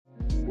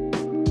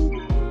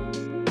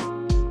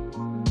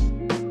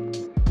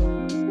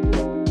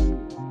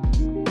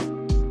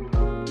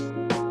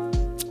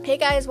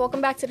guys, welcome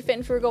back to the Fit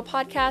and Frugal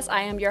podcast.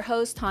 I am your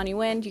host, Tawny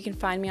Wind. You can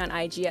find me on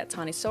IG at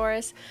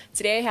Tawnysaurus.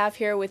 Today I have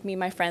here with me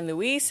my friend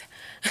Luis.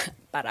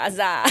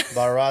 Barraza.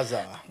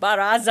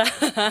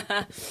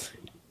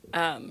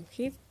 Can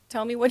you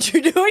tell me what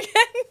you're doing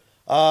again?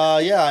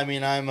 I'm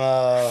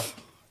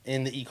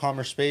in the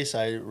e-commerce space.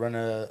 I run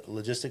a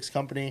logistics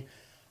company,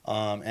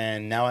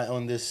 and now I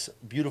own this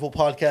beautiful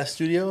podcast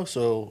studio.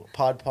 So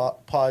Pod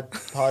Spot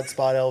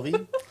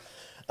LV.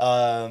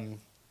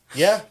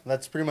 Yeah,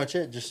 that's pretty much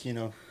it. Just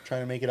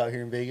trying to make it out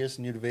here in Vegas.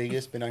 New to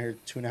Vegas. Been out here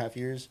 2.5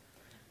 years.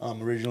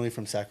 Originally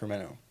from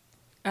Sacramento.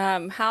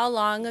 How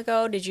long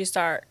ago did you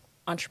start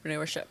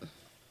entrepreneurship?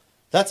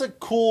 That's a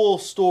cool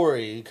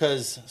story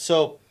because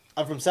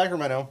I'm from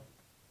Sacramento.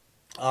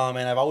 And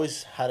I've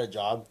always had a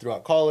job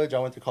throughout college. I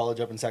went to college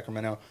up in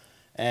Sacramento,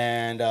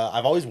 and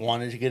I've always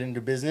wanted to get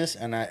into business.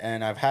 And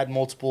I've had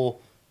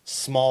multiple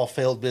small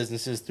failed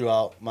businesses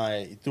while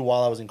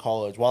I was in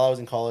college. While I was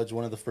in college,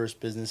 one of the first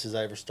businesses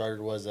I ever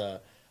started was a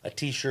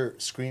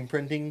T-shirt screen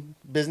printing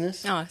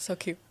business. Oh, so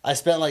cute. I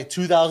spent like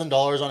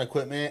 $2,000 on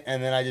equipment,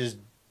 and then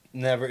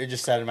it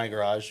just sat in my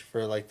garage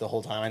for like the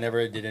whole time. I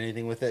never did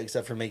anything with it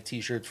except for make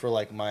T-shirts for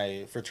like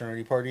my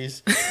fraternity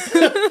parties.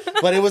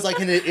 But it was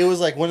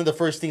like one of the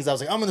first things I was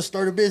like, I'm going to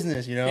start a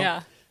business,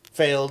 Yeah.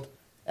 Failed.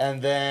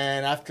 And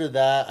then after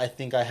that, I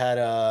think I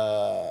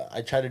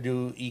tried to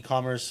do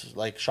e-commerce,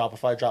 like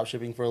Shopify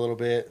dropshipping for a little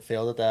bit,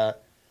 failed at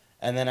that.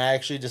 And then I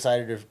actually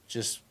decided to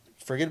just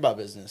forget about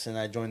business, and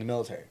I joined the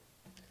military.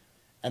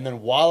 And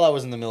then while I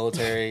was in the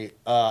military,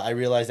 I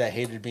realized I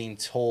hated being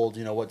told,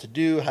 what to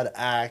do, how to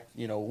act,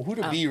 who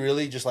to be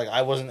really. Just like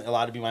I wasn't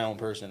allowed to be my own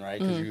person,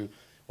 right? Because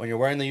when you're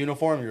wearing the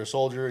uniform, you're a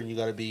soldier, and you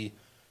got to be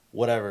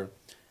whatever.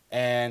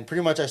 And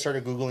pretty much I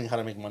started Googling how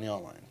to make money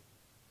online.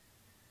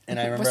 And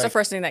I remember What's the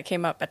first thing that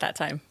came up at that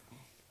time?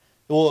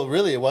 Well,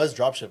 really, it was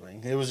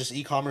dropshipping. It was just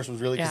e-commerce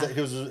was really because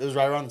Yeah. it was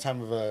right around the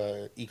time of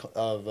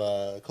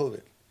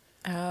COVID.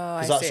 Oh,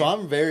 I see. So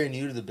I'm very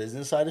new to the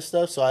business side of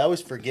stuff. So I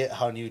always forget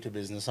how new to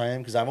business I am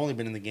because I've only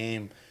been in the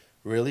game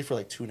really for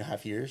like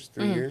 2.5 years,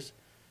 3 years.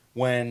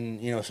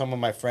 When some of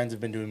my friends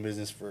have been doing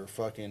business for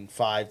fucking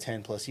 5,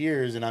 10 plus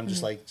years, and I'm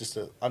just like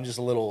I'm just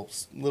a little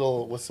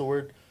what's the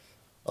word?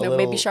 Little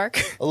baby shark.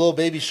 A little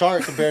baby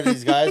shark compared to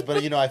these guys, but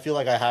I feel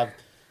like I have.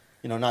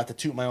 Not to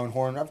toot my own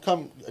horn. I've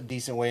come a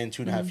decent way in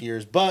 2.5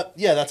 years. But,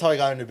 yeah, that's how I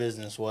got into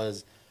business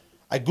was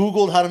I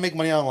Googled how to make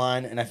money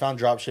online, and I found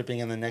drop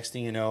shipping, and the next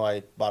thing you know,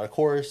 I bought a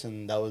course,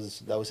 and that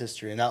was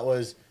history. And that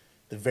was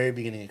the very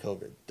beginning of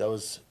COVID. That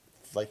was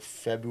like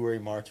February,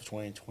 March of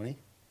 2020.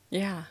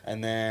 Yeah.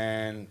 And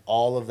then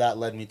all of that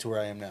led me to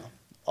where I am now.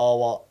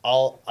 All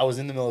while I was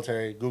in the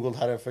military, Googled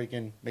how to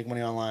freaking make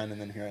money online,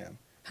 and then here I am.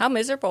 How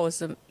miserable was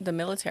the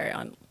military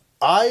on...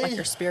 like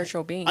your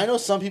spiritual being? I know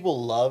some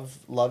people love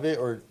it,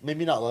 or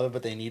maybe not love it,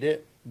 but they need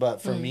it. But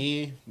for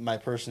me, my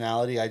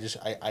personality,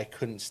 I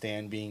couldn't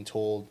stand being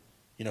told,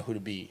 who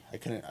to be.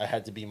 I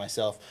had to be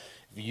myself.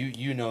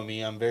 You know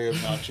me. I'm very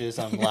obnoxious.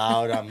 I'm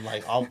loud. I'm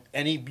like,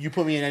 you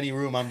put me in any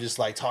room, I'm just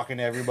like talking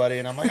to everybody,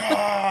 and I'm like,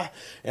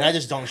 and I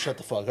just don't shut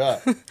the fuck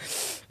up.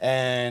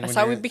 And that's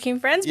how we became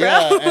friends, bro.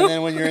 Yeah, and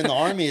then when you're in the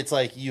army, it's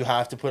like you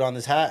have to put on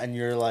this hat, and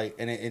you're like,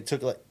 and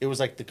it was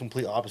like the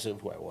complete opposite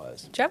of who I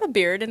was. Did you have a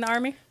beard in the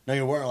army? No,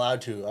 you weren't allowed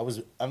to.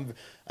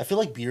 I feel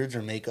like beards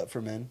are makeup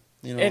for men.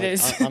 It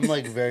is. I'm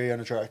like very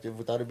unattractive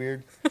without a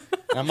beard.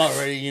 And I'm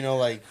already,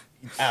 like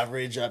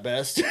average at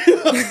best.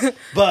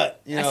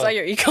 But I saw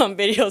your ecom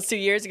videos 2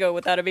 years ago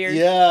without a beard.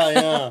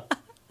 Yeah.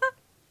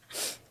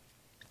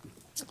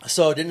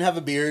 So didn't have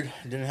a beard,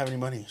 didn't have any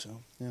money,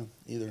 so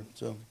either.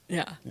 So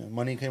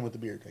money came with the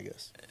beard, I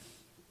guess.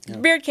 Yeah.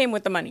 The beard came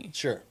with the money.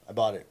 Sure, I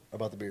bought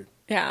the beard.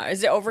 Yeah,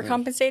 is it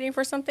overcompensating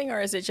for something,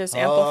 or is it just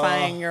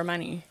amplifying your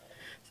money?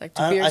 It's like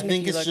I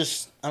think it's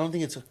just. I don't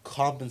think it's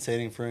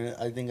compensating for it.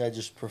 I think I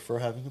just prefer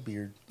having a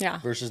beard. Yeah.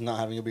 Versus not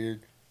having a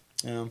beard.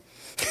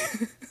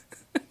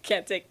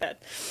 Can't take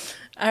that.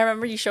 I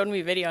remember you showed me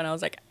a video, and I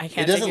was like, I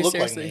can't take you seriously. It doesn't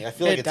look like me. I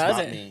feel like it's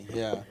not me.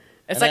 Yeah.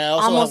 It's like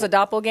almost a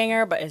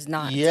doppelganger, but it's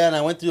not. Yeah, and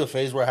I went through a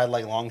phase where I had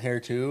like long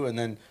hair too, and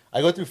then I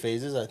go through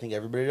phases. I think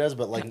everybody does,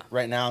 but like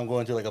right now I'm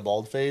going through like a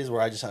bald phase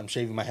where I'm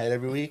shaving my head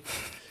every week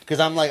because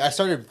I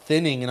started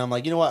thinning, and I'm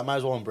like, you know what? I might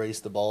as well embrace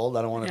the bald.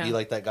 I don't want to be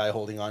like that guy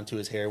holding on to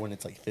his hair when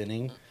it's like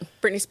thinning.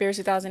 Britney Spears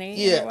 2008.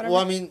 Yeah, well,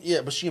 I mean,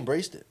 but she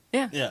embraced it.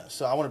 Yeah. Yeah,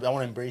 so I want to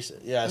embrace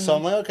it. Yeah, so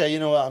I'm like, okay, you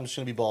know what? I'm just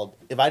gonna be bald.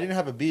 If I didn't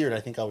have a beard,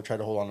 I think I would try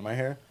to hold on to my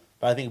hair,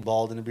 but I think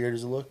bald and a beard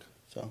is a look.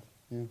 So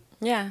yeah.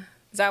 Yeah.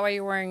 Is that why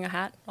you're wearing a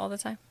hat all the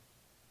time?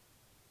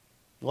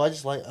 Well,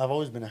 I've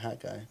always been a hat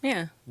guy.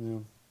 Yeah.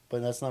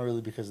 But that's not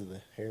really because of the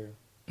hair.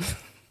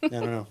 I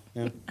don't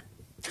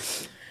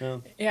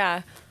know.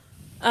 Yeah.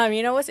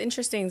 You know what's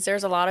interesting is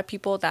there's a lot of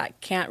people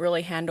that can't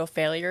really handle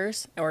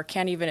failures or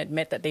can't even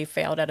admit that they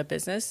failed at a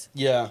business.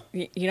 Yeah.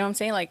 You know what I'm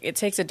saying? Like, it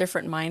takes a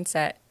different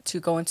mindset to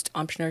go into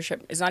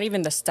entrepreneurship. It's not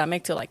even the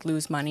stomach to like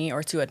lose money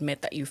or to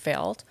admit that you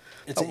failed.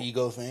 It's an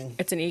ego thing.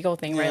 It's an ego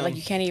thing, right? Like,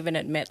 you can't even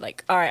admit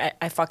like, all right,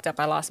 I fucked up,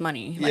 I lost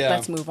money. Like,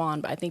 let's move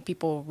on. But I think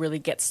people really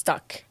get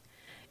stuck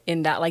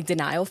in that like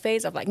denial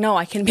phase of like, no,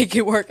 I can make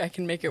it work. I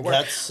can make it work.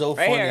 That's so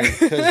right funny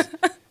because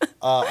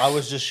I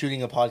was just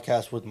shooting a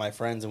podcast with my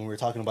friends and we were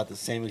talking about the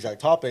same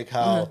exact topic,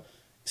 how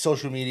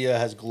social media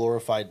has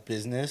glorified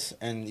business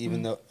and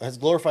even though has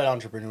glorified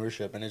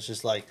entrepreneurship, and it's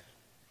just like,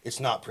 it's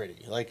not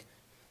pretty. Like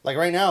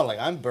right now, like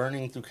I'm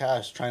burning through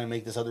cash trying to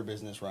make this other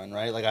business run,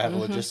 right? Like I have a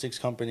logistics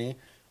company,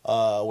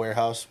 a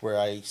warehouse where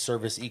I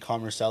service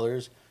e-commerce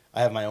sellers.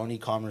 I have my own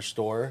e-commerce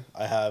store.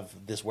 I have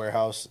this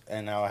warehouse,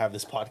 and now I have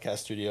this podcast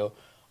studio.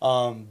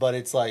 But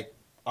it's like,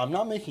 I'm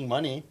not making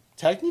money.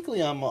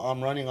 Technically,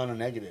 I'm running on a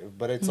negative,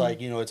 but it's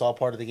like, it's all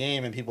part of the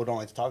game, and people don't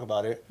like to talk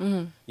about it.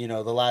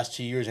 The last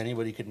 2 years,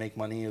 anybody could make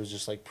money. It was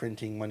just like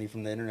printing money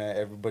from the internet.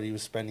 Everybody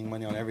was spending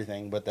money on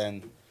everything, but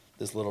then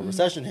this little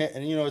recession hit,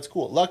 and, it's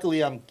cool.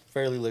 Luckily, I'm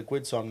fairly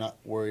liquid, so I'm not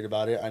worried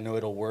about it. I know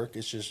it'll work.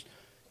 It's just,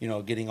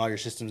 getting all your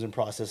systems and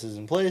processes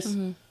in place.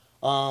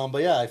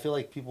 But yeah, I feel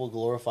like people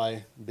glorify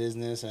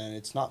business, and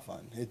it's not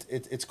fun.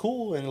 It's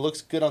cool, and it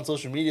looks good on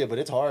social media, but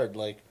it's hard.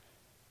 Like,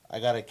 I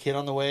got a kid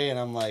on the way, and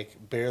I'm like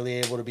barely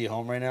able to be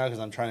home right now because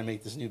I'm trying to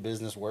make this new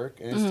business work,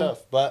 and it's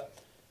tough. But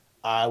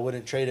I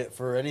wouldn't trade it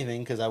for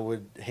anything because I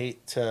would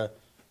hate to,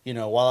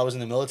 while I was in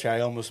the military,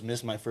 I almost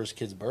missed my first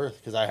kid's birth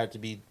because I had to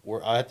be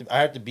where I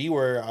had to be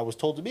where I was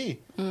told to be.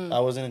 I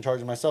wasn't in charge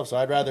of myself, so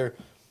I'd rather.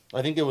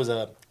 I think it was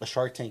a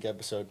Shark Tank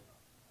episode.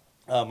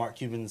 Mark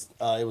Cuban's.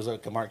 It was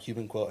like a Mark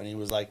Cuban quote, and he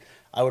was like,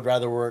 "I would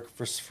rather work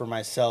for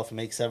myself and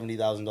make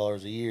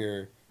 $70,000 a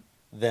year."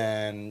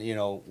 Than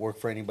work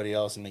for anybody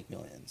else and make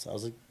millions. I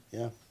was like,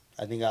 yeah,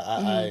 I think I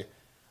at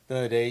the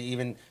end of the day,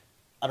 even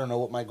I don't know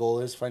what my goal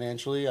is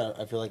financially.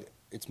 I feel like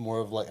it's more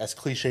of like, as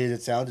cliche as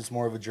it sounds, it's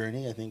more of a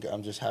journey. I think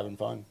I'm just having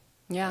fun.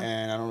 Yeah.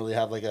 And I don't really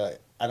have like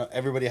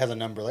everybody has a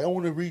number. Like I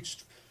want to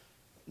reach,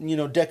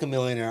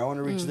 decamillionaire. I want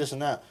to reach this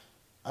and that.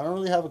 I don't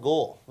really have a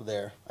goal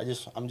there.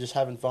 I'm just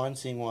having fun,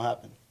 seeing what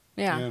happens.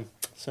 Yeah.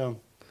 So.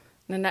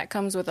 And that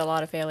comes with a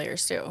lot of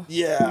failures, too.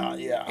 Yeah.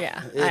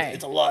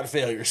 It's a lot of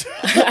failures.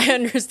 I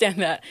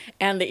understand that.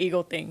 And the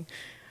ego thing.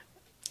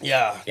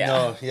 Yeah.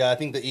 I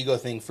think the ego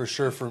thing for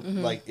sure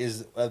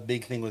is a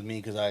big thing with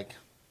me because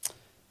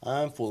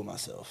I'm full of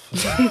myself.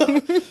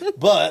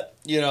 But,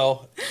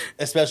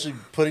 especially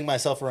putting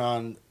myself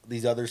around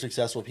these other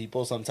successful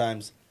people,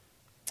 sometimes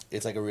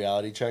it's like a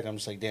reality check. I'm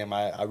just like, damn,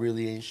 I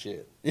really ain't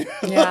shit.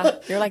 Yeah.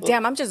 You're like,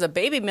 damn, I'm just a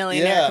baby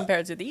millionaire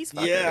compared to these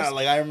fuckers. Yeah,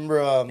 like I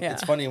remember,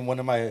 it's funny, one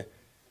of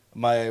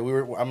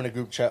I'm in a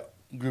group chat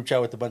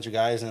with a bunch of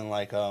guys, and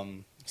like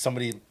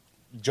somebody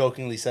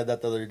jokingly said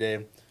that the other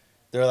day.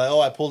 They're like,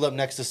 "Oh, I pulled up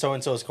next to so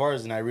and so's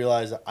cars, and I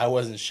realized I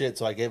wasn't shit,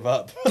 so I gave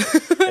up."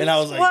 And I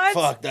was like,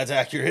 "Fuck, that's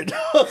accurate."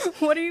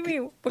 What do you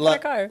mean? What kind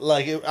of car?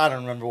 Like I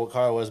don't remember what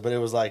car it was, but it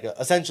was like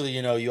essentially,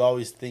 you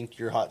always think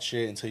you're hot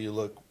shit until you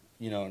look,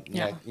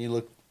 like you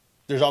look.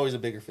 There's always a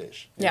bigger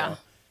fish. You know?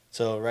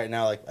 So right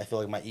now, like I feel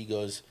like my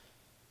ego is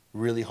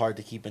really hard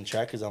to keep in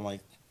check because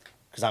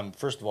I'm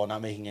first of all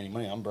not making any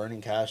money. I'm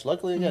burning cash.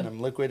 Luckily, again, I'm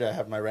liquid. I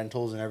have my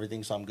rentals and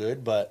everything, so I'm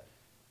good. But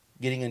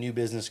getting a new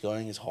business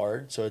going is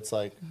hard. So it's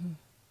like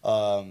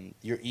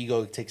your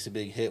ego takes a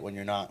big hit when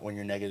you're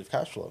negative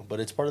cash flow. But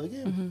it's part of the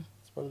game.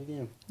 It's part of the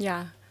game.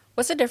 Yeah.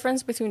 What's the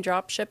difference between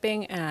drop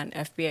shipping and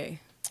FBA?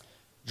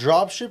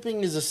 Drop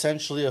shipping is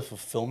essentially a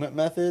fulfillment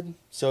method.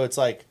 So it's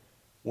like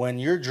when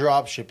you're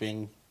drop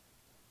shipping,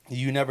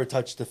 you never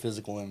touch the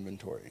physical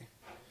inventory.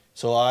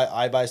 So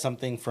I buy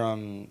something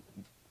from.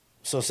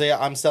 So say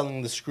I'm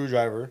selling the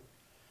screwdriver.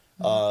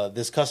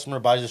 This customer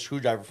buys a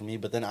screwdriver from me,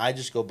 but then I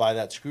just go buy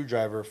that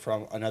screwdriver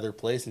from another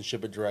place and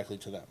ship it directly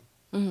to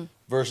them.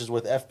 Versus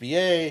with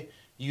FBA,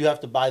 you have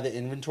to buy the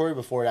inventory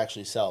before it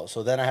actually sells.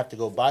 So then I have to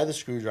go buy the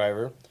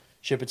screwdriver,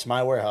 ship it to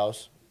my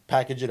warehouse,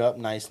 package it up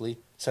nicely,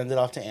 send it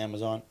off to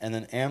Amazon, and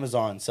then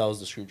Amazon sells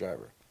the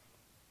screwdriver.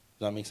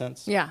 Does that make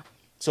sense? Yeah.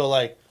 So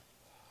like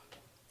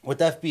with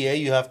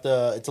FBA,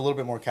 it's a little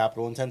bit more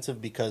capital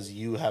intensive because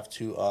you have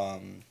to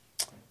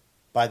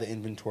buy the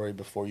inventory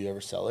before you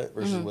ever sell it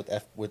versus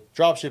with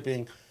drop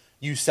shipping,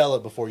 you sell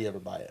it before you ever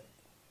buy it.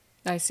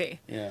 I see.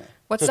 Yeah.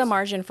 What's the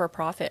margin for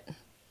profit?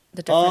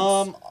 The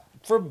difference?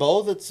 For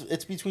both,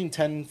 it's between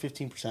 10 and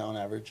 15% on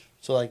average.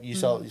 So like you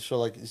sell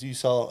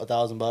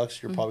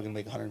 $1,000, you're probably gonna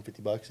make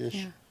 $150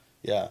 ish.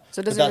 Yeah.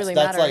 So it doesn't really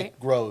matter. That's like right?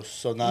 Gross,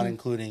 so not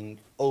including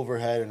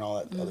overhead and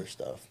all that other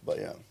stuff. But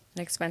yeah.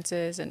 And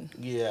expenses and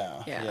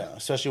yeah.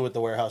 Especially with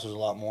the warehouse, there's a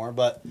lot more.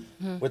 But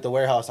with the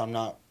warehouse, I'm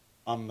a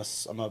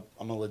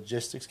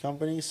logistics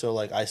company, so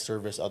like I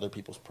service other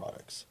people's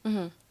products.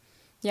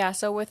 Yeah.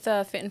 So with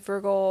Fit and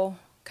Frugal,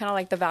 kind of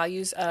like the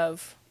values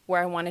of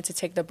where I wanted to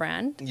take the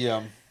brand.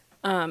 Yeah.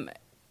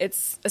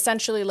 It's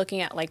essentially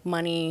looking at like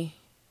money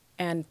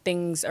and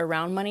things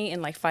around money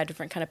in like 5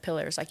 different kind of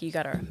pillars. Like you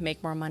gotta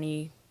make more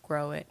money,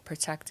 grow it,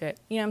 protect it.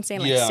 You know what I'm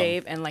saying? Like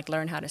save and like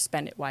learn how to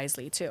spend it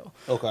wisely too.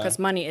 Okay. Because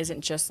money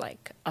isn't just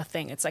like a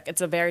thing. It's like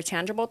it's a very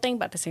tangible thing,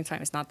 but at the same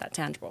time, it's not that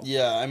tangible.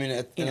 Yeah, I mean,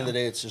 at the end of the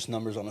day, it's just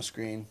numbers on a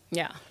screen.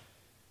 Yeah.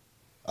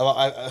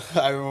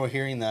 I remember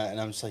hearing that, and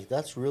I'm just like,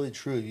 that's really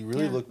true. You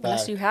really look back.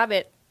 Unless you have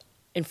it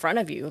in front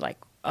of you, like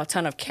a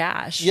ton of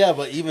cash. Yeah,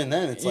 but even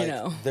then, it's like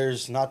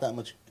there's not that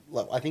much.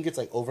 I think it's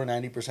like over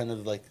 90%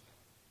 of like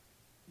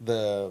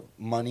the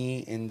money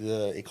in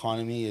the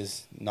economy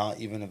is not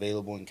even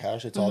available in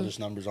cash. It's all just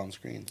numbers on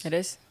screens. It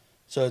is.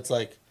 So it's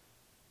like,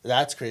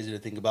 that's crazy to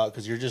think about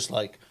because you're just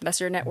like that's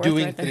your net worth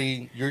right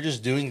there. You're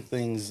just doing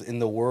things in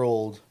the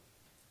world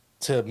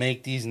to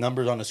make these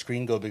numbers on the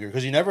screen go bigger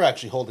because you never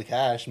actually hold the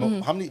cash.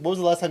 What was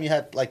the last time you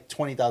had like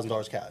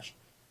 $20,000 cash?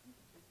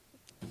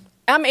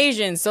 I'm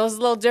Asian, so it's a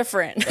little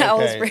different. Okay. I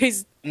was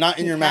raised not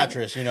in your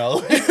mattress, you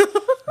know,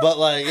 but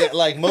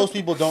like most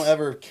people don't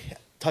ever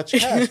touch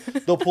cash.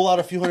 They'll pull out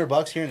a few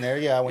 $100 here and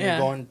there, when you're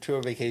going to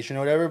a vacation or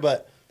whatever.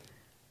 But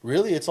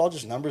really, it's all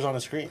just numbers on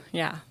a screen.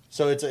 Yeah.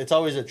 So it's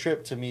always a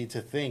trip to me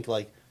to think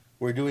like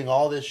we're doing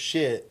all this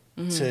shit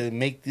to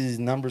make these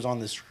numbers on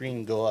the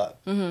screen go up.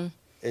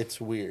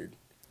 It's weird.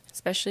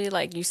 Especially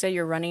like you say,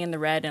 you're running in the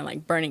red and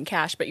like burning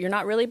cash, but you're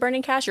not really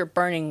burning cash. You're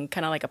burning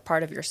kind of like a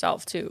part of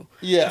yourself too.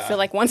 Yeah. I feel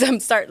like once I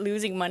start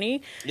losing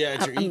money,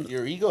 it's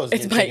your ego is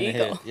it's my taking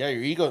ego. a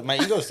hit. Yeah, my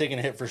ego is taking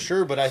a hit for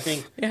sure. But I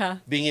think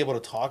being able to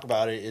talk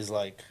about it is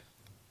like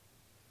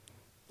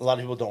a lot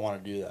of people don't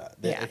want to do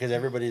that because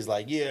everybody's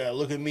like,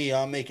 look at me,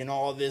 I'm making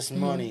all this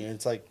money. And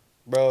it's like,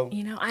 bro,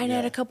 I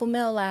had a couple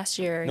mil last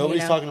year.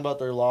 Nobody's talking about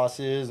their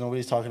losses.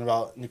 Nobody's talking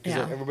about because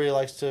everybody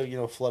likes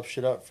to fluff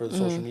shit up for the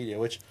social media,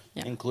 which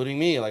including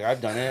me, like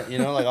I've done it.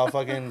 Like I'll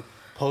fucking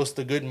post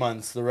the good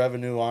months, the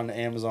revenue on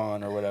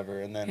Amazon or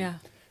whatever, and then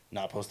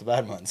not post the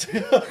bad months.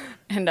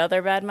 And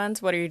other bad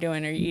months, what are you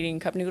doing? Are you eating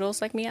cup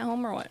noodles like me at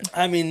home or what?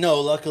 I mean,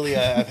 no. Luckily,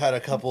 I've had a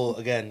couple.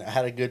 Again, I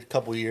had a good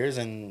couple years,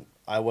 and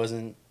I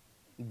wasn't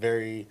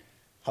very.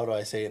 How do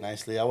I say it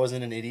nicely? I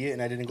wasn't an idiot,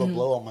 and I didn't go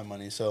blow all my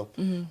money. So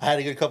I had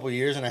a good couple of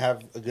years, and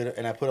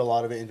I put a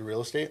lot of it into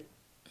real estate.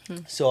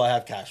 So I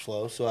have cash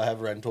flow. So I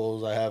have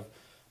rentals. I have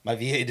my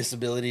VA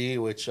disability,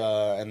 which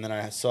and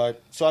then so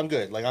I'm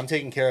good. Like I'm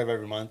taken care of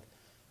every month.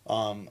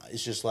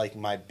 It's just like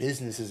my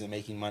business isn't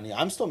making money.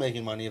 I'm still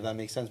making money if that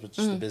makes sense, but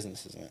just the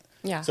business isn't.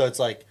 Yeah. So it's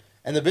like,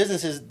 and the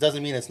business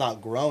doesn't mean it's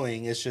not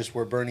growing. It's just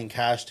we're burning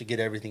cash to get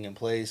everything in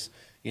place.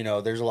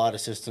 There's a lot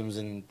of systems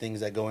and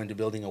things that go into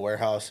building a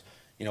warehouse.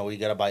 We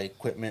got to buy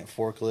equipment,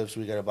 forklifts.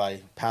 We got to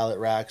buy pallet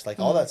racks. Like,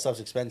 all that stuff's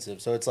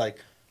expensive. So it's like,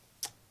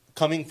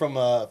 coming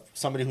from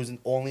somebody who's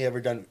only ever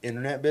done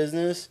internet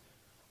business,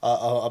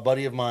 a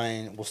buddy of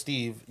mine, well,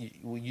 Steve,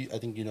 I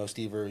think you know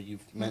Steve, or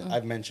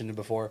I've mentioned it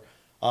before.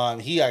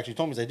 He actually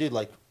told me, he's like, dude,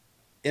 like,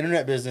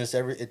 internet business,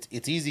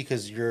 it's easy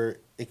because your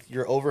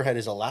overhead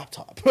is a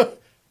laptop.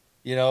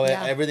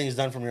 Everything's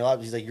done from your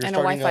laptop. He's like, you're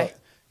starting Wi-Fi.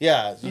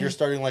 You're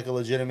starting like a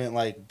legitimate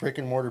like brick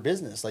and mortar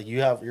business. Like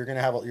you're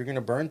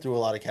gonna burn through a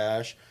lot of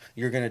cash.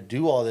 You're gonna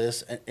do all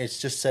this, and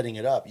it's just setting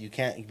it up. You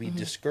can't be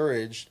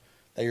discouraged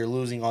that you're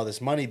losing all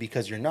this money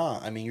because you're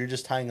not. I mean, you're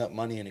just tying up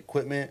money in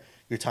equipment.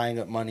 You're tying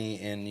up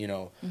money in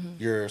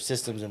your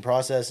systems and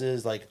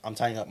processes. Like I'm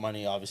tying up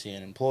money obviously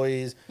in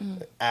employees,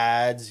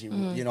 ads,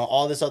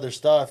 all this other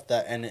stuff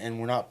that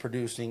and we're not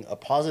producing a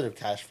positive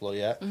cash flow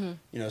yet.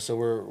 So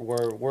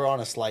we're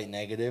on a slight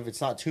negative. It's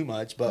not too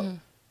much, but.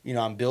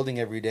 I'm building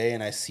every day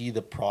and I see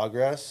the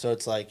progress. So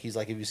it's like, he's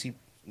like, if you see,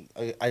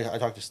 I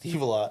talk to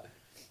Steve a lot.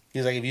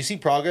 He's like, if you see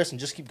progress and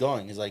just keep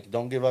going. He's like,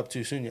 don't give up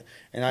too soon.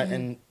 And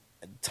and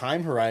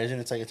time horizon,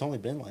 it's like, it's only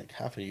been like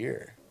half a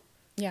year.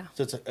 Yeah.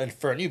 So and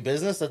for a new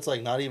business, that's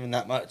like not even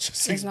that much.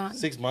 Six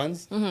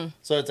months.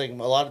 So it's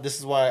like this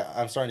is why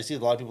I'm starting to see a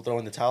lot of people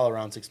throwing the towel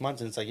around 6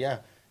 months. And it's like,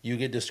 you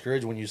get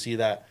discouraged when you see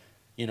that,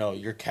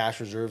 your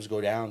cash reserves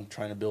go down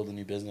trying to build a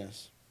new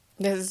business.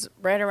 This is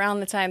right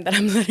around the time that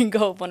I'm letting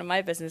go of one of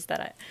my business that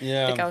I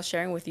think I was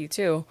sharing with you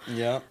too.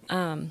 Yeah.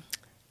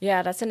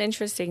 That's an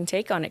interesting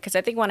take on it because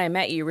I think when I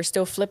met you, you were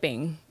still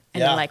flipping.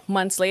 And then like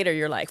months later,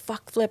 you're like,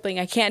 fuck flipping.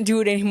 I can't do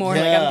it anymore.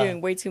 Like I'm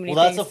doing way too many things.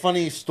 Well, that's a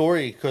funny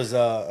story because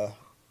I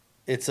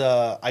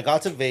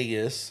got to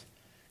Vegas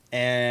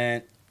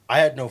and I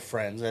had no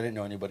friends. I didn't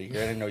know anybody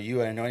here. I didn't know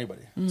you. I didn't know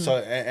anybody. So,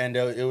 and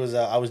it was,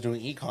 I was doing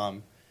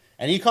e-com.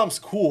 And e-com's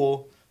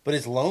cool, but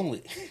it's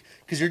lonely.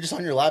 Because you're just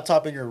on your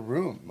laptop in your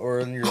room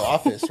or in your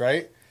office,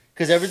 right?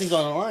 Because everything's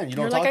online. You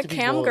don't talk to people.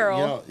 You're like a cam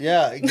girl.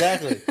 Yeah,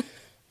 exactly.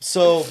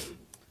 So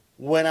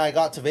when I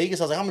got to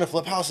Vegas, I was like, I'm going to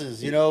flip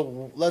houses.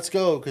 Let's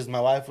go. Because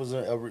my wife was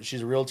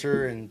she's a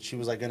realtor, and she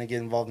was like going to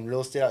get involved in real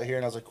estate out here.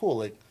 And I was like, cool.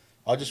 Like,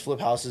 I'll just flip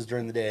houses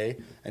during the day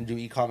and do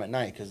e-com at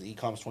night because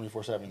e-com's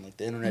 24/7. Like,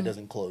 the internet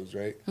doesn't close,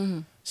 right?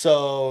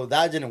 So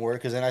that didn't work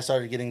because then I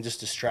started getting just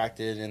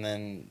distracted and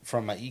then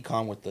from my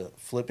e-com with the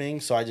flipping.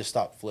 So I just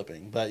stopped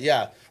flipping. But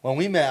yeah, when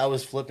we met, I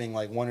was flipping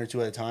like 1 or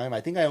 2 at a time.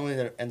 I think I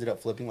only ended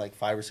up flipping like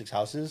 5 or 6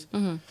 houses.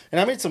 And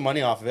I made some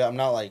money off of it. I'm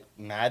not like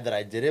mad that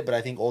I did it, but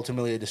I think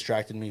ultimately it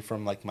distracted me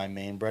from like my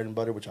main bread and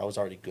butter, which I was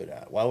already good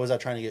at. Why was I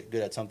trying to get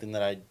good at something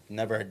that I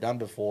never had done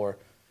before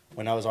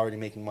when I was already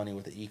making money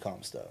with the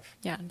e-com stuff?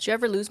 Yeah. Did you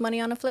ever lose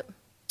money on a flip?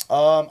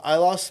 I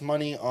lost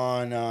money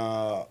on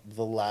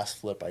the last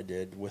flip I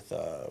did with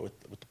the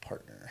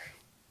partner.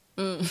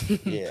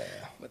 Yeah.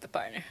 With the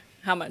partner.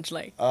 How much,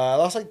 like? I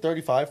lost like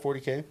 35,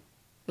 40K.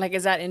 Like,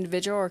 is that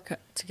individual or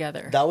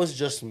together? That was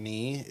just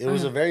me. It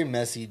was a very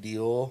messy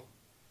deal.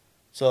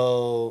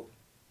 So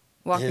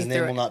his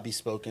name will not be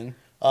spoken.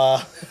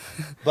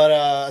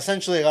 But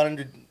essentially, I got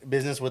into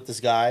business with this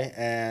guy,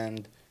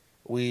 and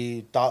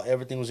we thought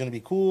everything was going to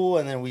be cool,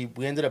 and then we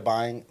ended up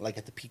buying like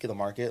at the peak of the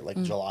market,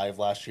 like July of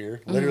last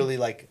year, literally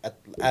like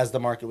as the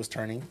market was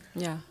turning.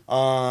 Yeah.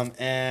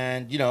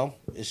 And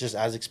it's just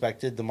as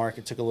expected. The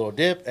market took a little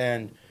dip,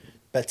 and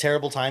but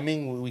terrible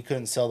timing. We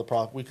couldn't sell the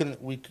prop.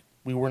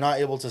 We were not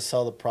able to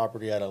sell the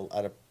property at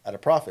a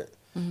profit.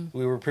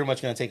 We were pretty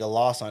much going to take a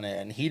loss on it,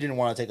 and he didn't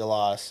want to take a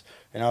loss.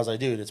 And I was like,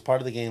 dude, it's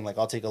part of the game. Like,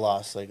 I'll take a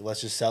loss. Like,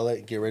 let's just sell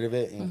it, get rid of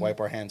it, and wipe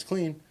our hands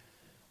clean.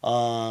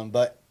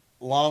 But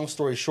long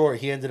story short,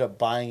 he ended up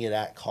buying it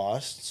at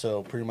cost.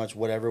 So pretty much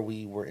whatever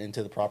we were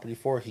into the property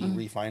for, he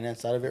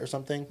refinanced out of it or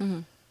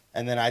something.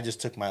 And then I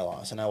just took my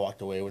loss, and I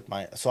walked away with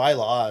my... So I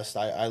lost.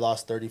 I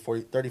lost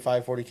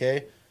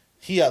 40K.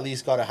 He at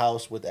least got a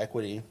house with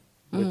equity,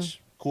 which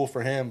cool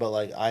for him. But,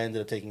 like, I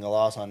ended up taking a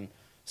loss on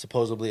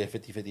supposedly a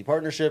 50-50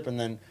 partnership. And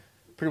then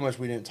pretty much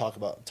we didn't talk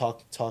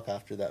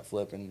after that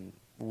flip. And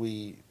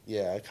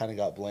I kind of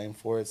got blamed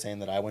for it, saying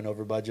that I went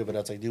over budget. But I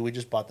was like, dude, we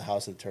just bought the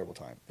house at a terrible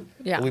time.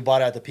 Yeah. We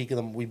bought it at the peak of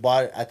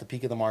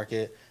the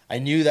market. I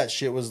knew that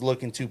shit was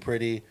looking too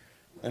pretty.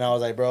 And I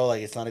was like, bro,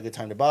 like, it's not a good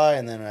time to buy.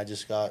 And then I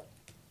just did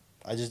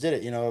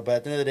it, But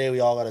at the end of the day, we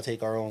all got to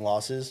take our own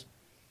losses,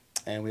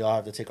 and we all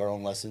have to take our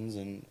own lessons.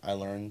 And I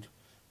learned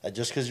that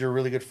just because you're a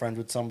really good friend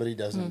with somebody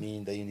doesn't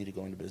mean that you need to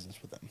go into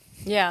business with them.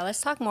 Yeah, let's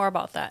talk more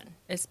about that.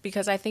 It's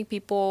because I think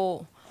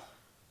people,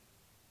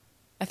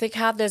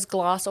 have this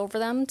gloss over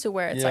them to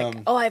where it's like,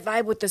 oh, I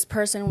vibe with this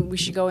person, we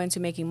should go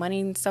into making money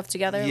and stuff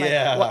together.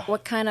 Yeah. Like,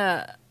 what kind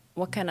of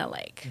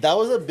like... That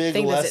was a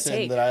big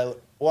lesson that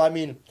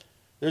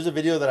there's a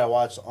video that I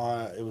watched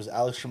it was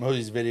Alex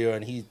Tramose's video,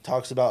 and he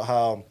talks about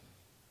how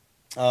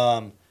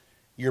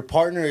your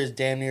partner is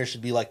damn near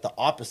should be like the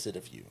opposite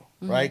of you,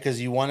 right?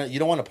 Because you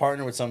don't want to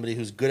partner with somebody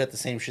who's good at the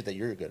same shit that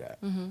you're good at.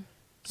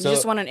 So, you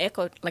just want an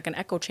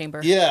echo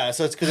chamber. Yeah,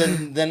 so it's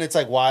because then it's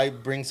like, why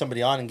bring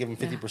somebody on and give them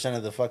 50%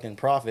 of the fucking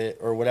profit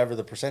or whatever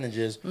the percentage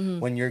is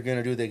when you're going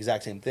to do the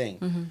exact same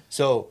thing.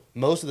 So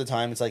most of the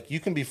time, it's like you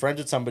can be friends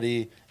with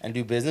somebody and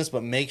do business,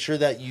 but make sure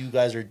that you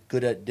guys are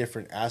good at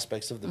different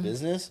aspects of the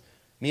business.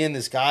 Me and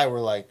this guy were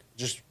like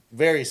just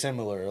very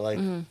similar. Like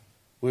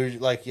we were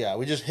like,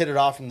 we just hit it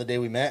off from the day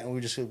we met, and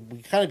we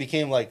kind of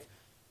became like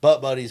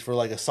butt buddies for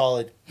like a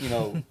solid,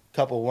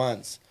 couple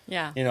months.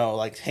 Yeah.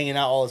 Like hanging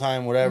out all the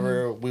time,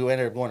 whatever. We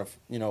ended up going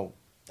to,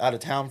 out of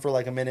town for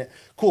like a minute.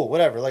 Cool,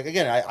 whatever. Like,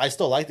 again, I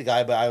still like the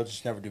guy, but I would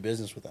just never do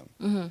business with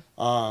him.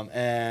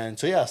 And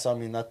so I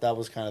mean, that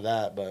was kind of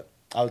that. But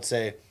I would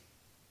say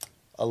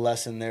a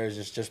lesson there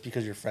is just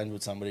because you're friends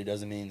with somebody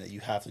doesn't mean that you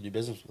have to do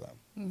business with them.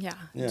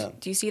 Yeah.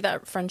 Do you see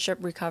that friendship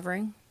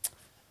recovering?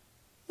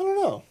 I don't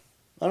know.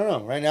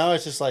 Right now,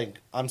 it's just like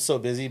I'm so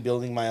busy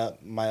building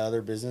my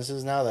other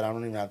businesses now that I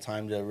don't even have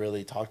time to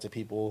really talk to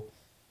people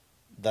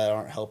that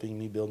aren't helping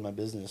me build my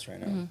business right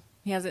now.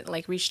 He hasn't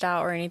like reached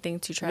out or anything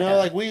to try to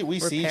like we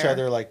see each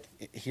other like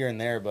here and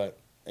there, but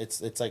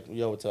it's like,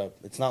 yo, what's up?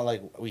 It's not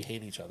like we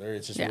hate each other.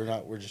 It's just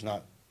we're just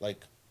not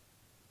like,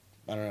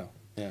 I don't know.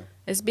 Yeah.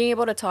 Is being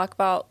able to talk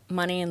about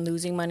money and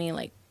losing money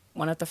like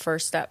one of the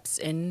first steps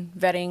in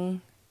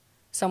vetting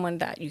someone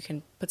that you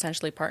can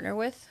potentially partner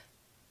with?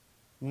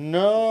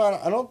 No,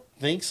 I don't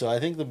think so. I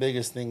think the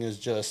biggest thing is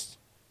just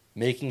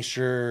making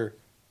sure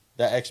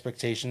that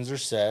expectations are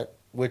set,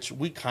 which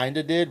we kind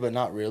of did, but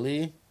not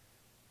really.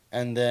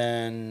 And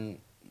then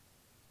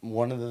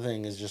one of the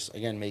things is just,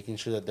 again, making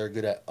sure that they're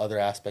good at other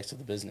aspects of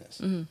the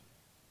business.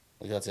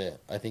 Like, that's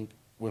it. I think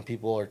when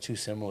people are too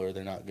similar,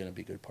 they're not going to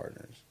be good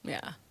partners.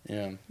 Yeah.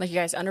 Yeah. Like, you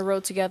guys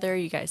underwrote together,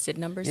 you guys did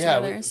numbers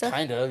together and stuff?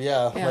 Kind of,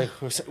 yeah. Like,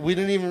 we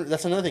didn't even,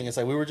 that's another thing. It's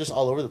like, we were just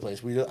all over the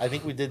place. I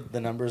think we did the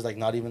numbers, like,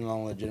 not even on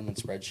a legitimate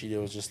spreadsheet. It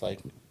was just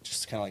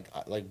kind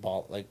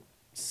of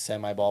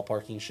semi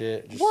ballparking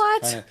shit. Just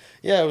what? Kinda,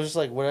 it was just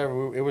like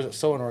whatever. It was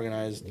so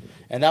unorganized,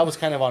 and that was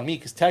kind of on me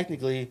because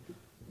technically,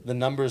 the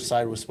numbers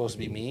side was supposed to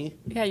be me.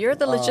 Yeah, you're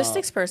the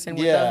logistics person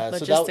with the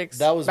logistics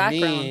so that was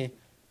background. Me.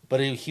 But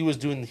he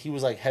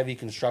was like heavy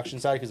construction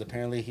side because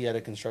apparently he had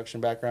a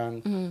construction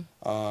background.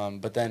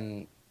 But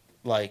then,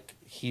 like,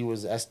 he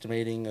was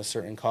estimating a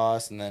certain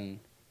cost, and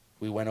then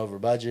we went over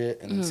budget,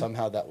 and then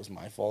somehow that was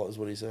my fault, is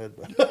what he said.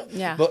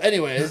 Yeah. But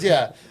anyways,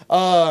 yeah.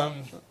 I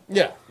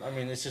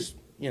mean, it's just,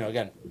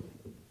 again,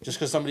 just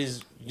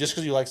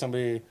because you like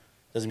somebody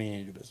doesn't mean you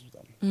need to do business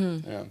with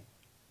them. Yeah.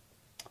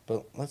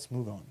 But let's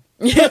move on.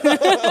 Are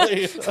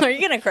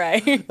you gonna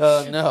cry?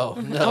 No.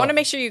 I want to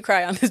make sure you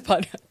cry on this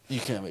podcast. You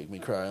can't make me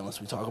cry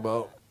unless we talk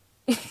about.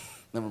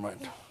 Never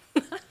mind.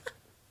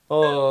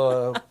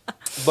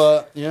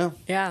 But yeah.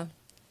 Yeah.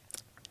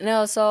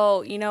 No,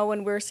 so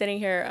when we're sitting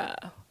here,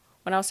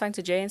 when I was talking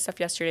to Jay and stuff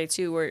yesterday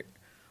too, we're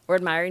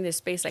admiring this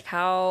space. Like,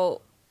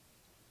 how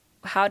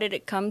did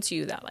it come to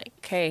you that, like,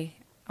 hey,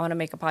 I want to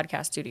make a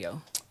podcast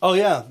studio? Oh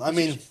yeah, I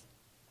mean,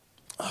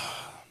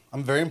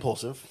 I'm very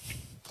impulsive.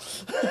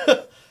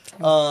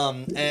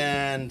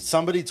 And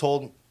somebody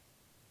told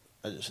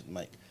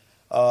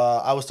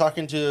I was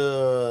talking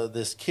to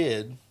this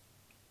kid,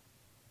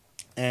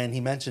 And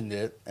he mentioned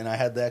it, and I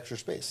had the extra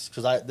space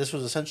because this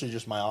was essentially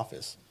just my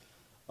office.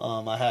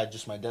 I had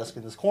just my desk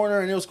in this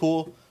corner, and it was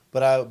cool.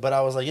 But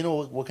I was like, you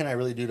know, what can I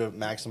really do to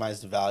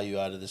maximize the value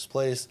out of this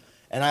place?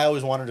 And I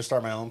always wanted to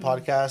start my own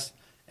podcast.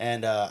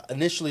 And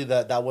initially,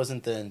 that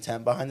wasn't the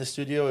intent behind the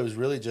studio. It was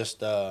really just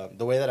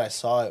the way that I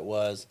saw it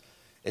was,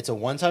 it's a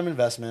one-time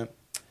investment,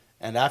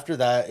 and after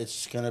that,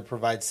 it's going to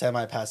provide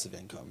semi-passive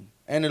income,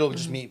 and it'll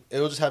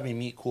just have me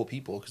meet cool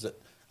people because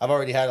I've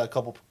already had a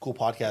couple cool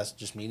podcasts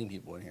just meeting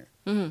people in here,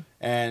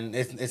 and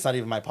it's not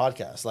even my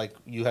podcast. Like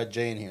you had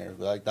Jay in here,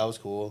 like that was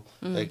cool.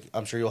 Like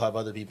I'm sure you'll have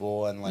other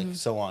people and like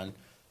so on,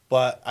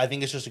 but I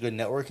think it's just a good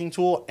networking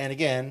tool. And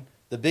again,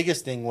 the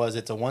biggest thing was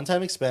it's a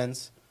one-time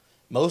expense.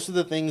 Most of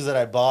the things that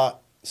I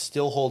bought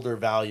still hold their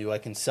value. I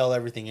can sell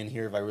everything in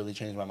here if I really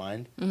change my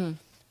mind.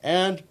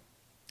 And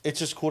it's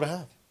just cool to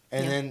have.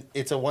 And then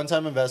it's a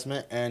one-time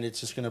investment, and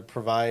it's just going to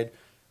provide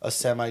a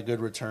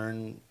semi-good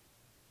return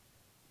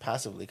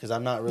passively because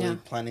I'm not really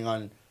planning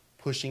on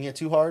pushing it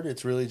too hard.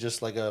 It's really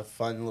just like a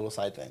fun little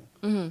side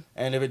thing.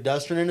 And if it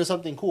does turn into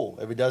something cool,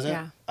 if it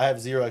doesn't, I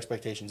have zero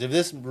expectations. If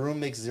this room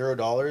makes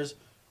 $0,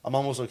 I'm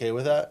almost okay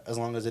with that as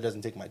long as it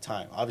doesn't take my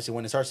time. Obviously,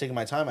 when it starts taking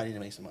my time, I need to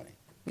make some money.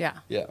 Yeah.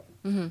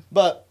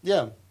 But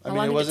yeah, I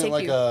mean, it wasn't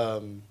like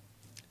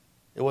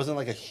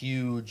a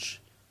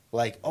huge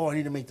like, oh, I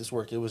need to make this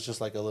work. It was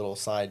just like a little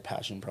side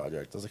passion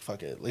project. I was like,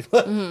 fuck it, like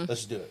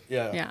let's do it.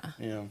 Yeah.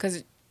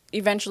 Because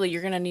eventually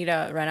you're gonna need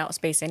to rent out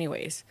space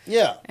anyways.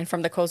 Yeah. And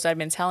from the quotes I've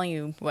been telling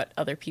you, what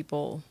other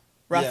people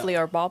roughly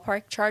are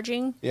ballpark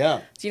charging.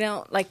 Yeah. So, you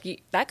know,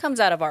 like that comes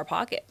out of our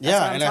pocket.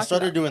 That's and I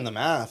started doing the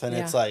math, and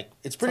it's like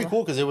it's pretty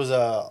cool because it was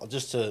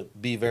just to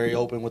be very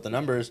open with the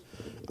numbers.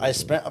 I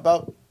spent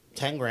about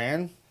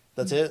 $10,000.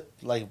 That's it.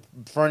 Like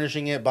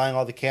furnishing it, buying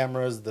all the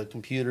cameras, the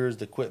computers,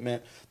 the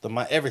equipment,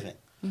 everything.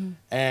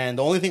 And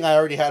the only thing I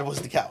already had was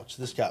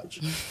this couch.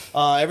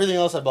 Everything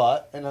else I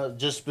bought, and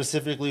just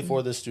specifically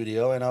for this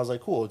studio. And I was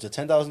like, cool, it's a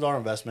 $10,000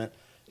 investment.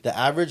 The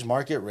average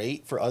market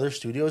rate for other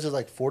studios is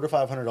like $400 to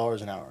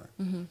 $500 an hour.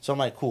 So I'm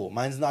like, cool,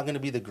 mine's not going to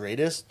be the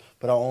greatest,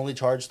 but I'll only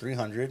charge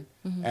 $300.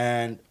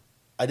 And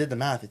I did the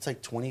math. It's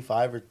like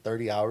 25 or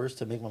 30 hours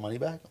to make my money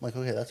back. I'm like,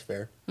 okay, that's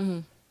fair.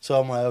 So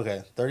I'm like,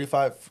 okay,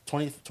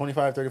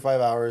 25,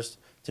 35 hours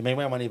to make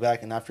my money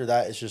back. And after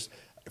that, it's just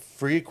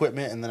free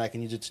equipment, and then I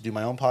can use it to do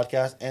my own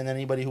podcast. And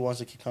anybody who wants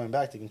to keep coming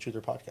back, they can choose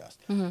their podcast.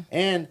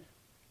 And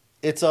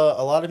it's a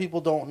lot of people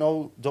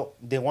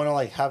they want to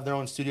like have their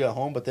own studio at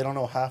home, but they don't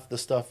know half the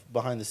stuff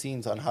behind the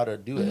scenes on how to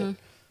do it.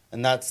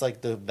 And that's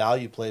like the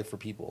value play for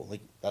people.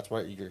 Like that's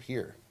why you're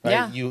here, right?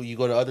 Yeah. You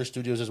go to other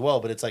studios as well,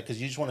 but it's like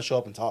because you just want to show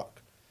up and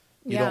talk.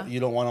 You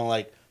don't want to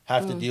like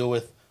have to deal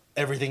with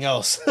everything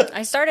else.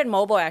 I started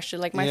mobile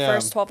actually. Like my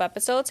first 12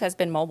 episodes has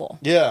been mobile.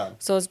 Yeah.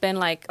 So it's been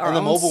like our own setup.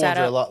 And the mobile ones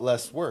are a lot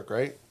less work,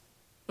 right?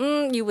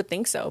 You would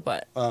think so,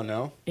 but... Oh,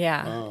 no?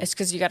 Yeah. Oh. It's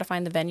because you got to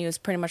find the venue. It's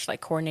pretty much like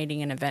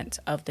coordinating an event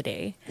of the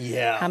day.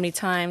 Yeah. How many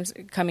times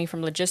coming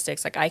from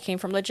logistics? Like I came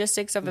from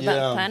logistics of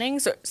event planning,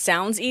 so it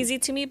sounds easy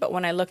to me, but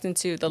when I looked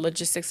into the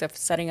logistics of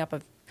setting up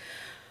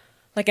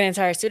like an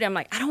entire studio, I'm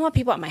like, I don't want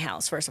people at my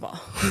house, first of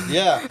all.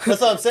 Yeah,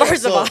 that's what I'm saying.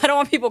 First of all, I don't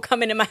want people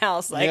coming in my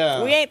house.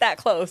 Like, we ain't that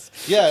close.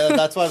 Yeah,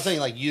 that's what I'm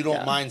saying. Like, you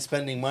don't mind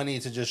spending money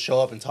to just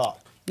show up and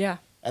talk. Yeah.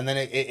 And then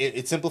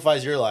it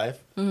simplifies your life.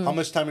 How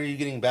much time are you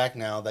getting back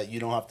now that you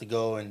don't have to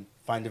go and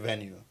find a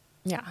venue?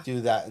 Yeah.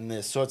 Do that and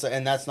this. So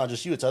and that's not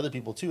just you, it's other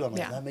people too. I'm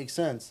like, that makes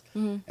sense.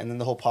 And then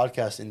the whole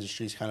podcast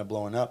industry is kind of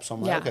blowing up. So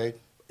I'm like, okay,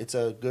 it's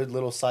a good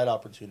little side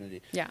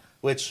opportunity. Yeah.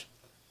 Which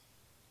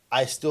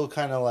I still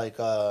kind of like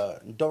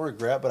don't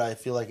regret, but I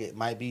feel like it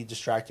might be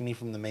distracting me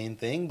from the main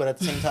thing. But at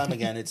the same time,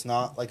 again, it's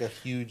not like a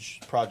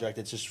huge project.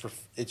 It's just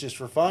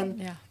for fun.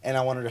 Yeah. And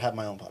I wanted to have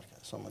my own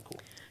podcast, so I'm like, cool.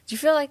 Do you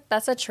feel like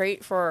that's a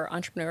trait for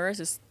entrepreneurs?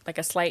 Is like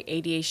a slight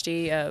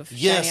ADHD of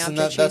yes, and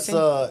that's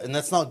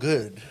not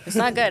good. It's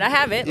not good. I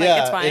have it.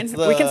 Like it's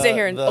fine. We can sit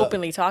here and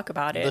openly talk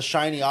about it. The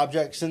shiny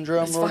object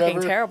syndrome, it's or whatever. It's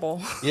fucking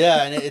terrible.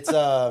 Yeah, and it's.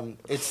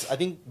 I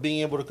think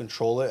being able to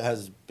control it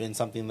has been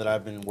something that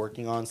I've been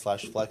working on /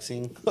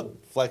 flexing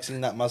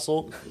that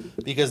muscle,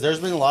 because there's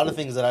been a lot of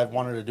things that I've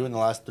wanted to do in the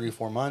last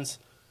 3-4 months,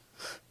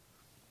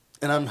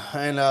 and I'm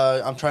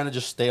trying to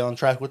just stay on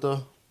track with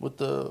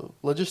the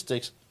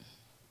logistics.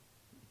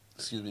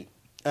 Excuse me,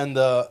 and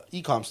the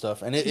e-com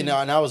stuff, and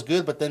I was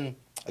good, but then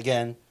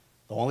again,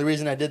 the only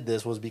reason I did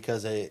this was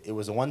because it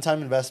was a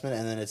one-time investment,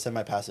 and then it's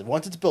semi-passive.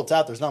 Once it's built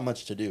out, there's not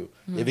much to do.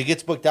 If it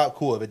gets booked out,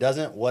 cool. If it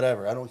doesn't,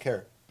 whatever. I don't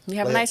care. You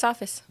have a nice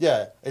office.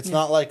 Yeah, it's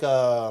not like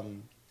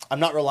I'm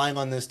not relying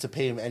on this to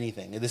pay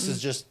anything. This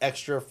is just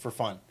extra for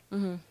fun.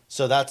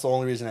 So that's the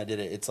only reason I did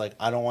it. It's like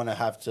I don't want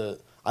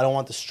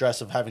the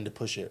stress of having to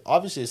push it.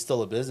 Obviously, it's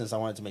still a business. I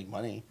want it to make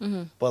money,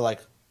 but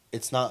like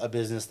it's not a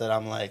business that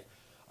I'm like,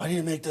 I need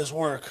to make this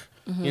work.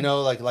 You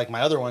know, like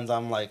my other ones,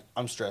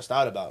 I'm stressed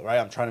out about, right?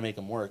 I'm trying to make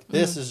them work.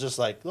 This is just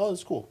like, oh,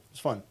 it's cool.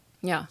 It's fun.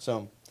 Yeah.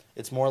 So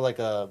it's more like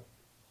a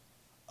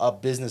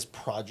business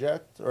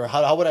project, or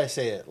how would I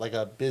say it? Like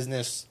a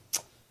business.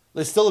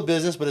 It's still a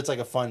business, but it's like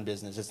a fun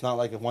business. It's not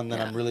like one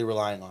that I'm really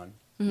relying on.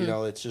 You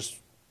know, it's just,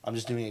 I'm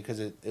just doing it because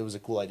it was a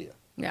cool idea.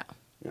 Yeah.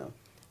 Yeah.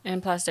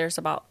 And plus, there's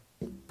about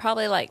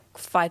probably like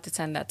 5 to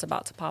 10 that's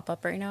about to pop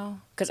up right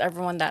now. Because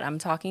everyone that I'm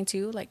talking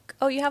to, like,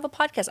 oh, you have a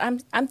podcast.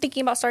 I'm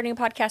thinking about starting a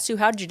podcast too.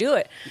 How'd you do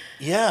it?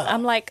 Yeah.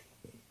 I'm like,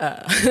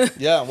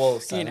 yeah, well,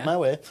 send my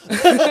way.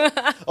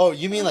 Oh,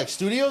 you mean like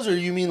studios, or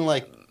you mean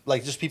like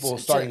just people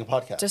starting a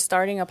podcast? Just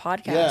starting a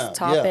podcast,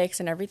 topics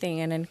and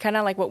everything, and then kind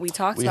of like what we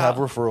talked about. We have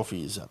referral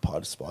fees at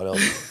Podspot.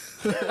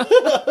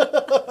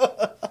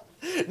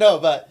 No,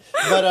 but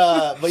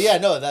yeah,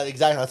 no,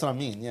 that's what I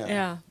mean.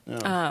 Yeah.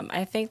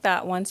 I think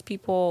that once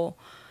people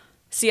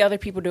see other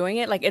people doing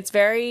it, like it's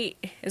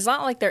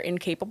not like they're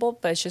incapable,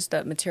 but it's just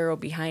the material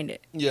behind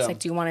it. Yeah. It's like,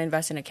 do you want to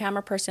invest in a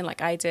camera person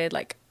like I did?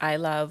 Like, I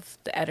love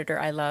the editor.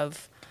 I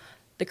love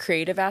the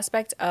creative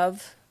aspect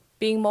of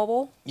being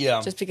mobile. Yeah.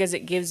 Just because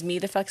it gives me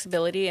the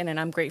flexibility, and then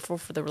I'm grateful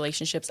for the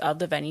relationships of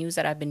the venues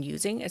that I've been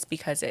using. It's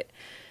because it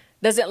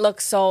doesn't look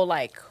so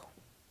like,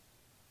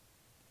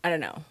 I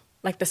don't know,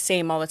 like the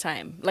same all the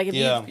time. Like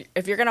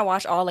if you're gonna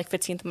watch all like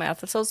 15 of my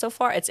episodes so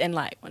far, it's in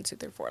like 1, 2,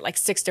 3, 4, like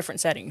 6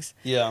 different settings.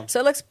 Yeah. So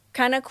it looks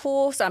kind of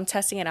cool. So I'm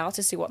testing it out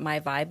to see what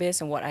my vibe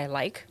is and what I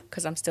like,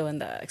 because I'm still in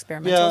the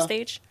experimental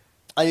stage.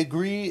 I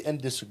agree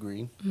and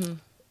disagree. Mm-hmm.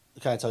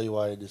 Can I tell you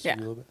why I disagree a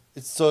little bit?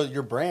 It's so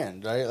your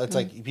brand, right? It's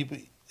like people.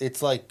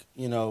 It's like,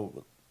 you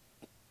know,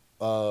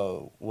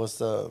 what's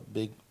the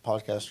big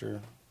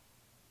podcaster?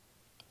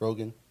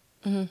 Rogan.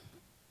 Mm-hmm.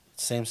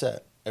 Same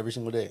set every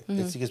single day. Mm-hmm.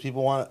 It's because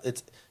people want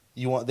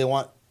they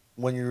want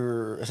when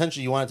you're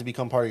essentially you want it to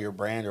become part of your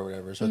brand or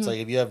whatever. So it's like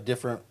if you have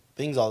different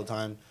things all the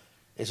time,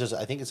 it's just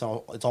I think it's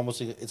almost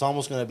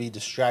going to be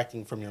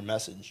distracting from your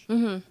message.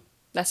 Mm-hmm.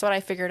 That's what I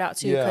figured out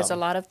too, because a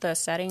lot of the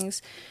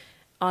settings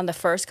on the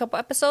first couple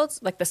episodes,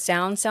 like the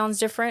sound sounds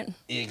different.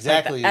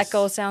 Exactly. Like the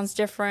echo sounds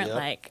different. Yep.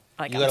 Like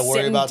you I'm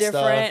sitting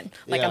different.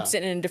 Stuff. Like I'm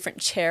sitting in a different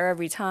chair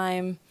every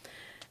time.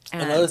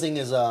 And another thing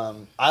is,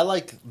 I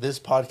like this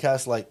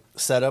podcast like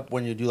setup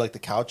when you do like the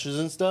couches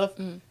and stuff,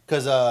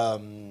 because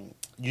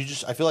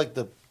I feel like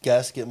the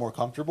guests get more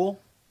comfortable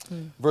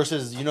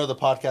versus the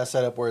podcast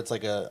setup where it's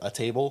like a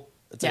table.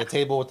 It's like a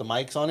table with the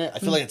mics on it. I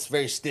feel like it's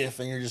very stiff,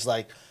 and you're just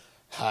like,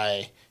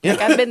 hi. Like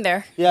I've been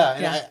there.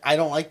 And I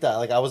don't like that.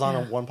 Like I was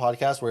on one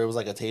podcast where it was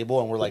like a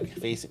table and we're like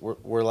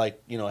we're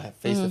like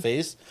face to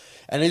face,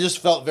 and it just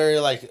felt very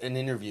like an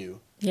interview.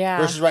 Yeah.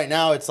 Versus right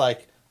now it's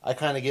like I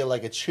kind of get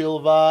like a chill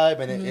vibe,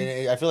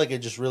 and I feel like it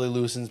just really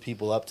loosens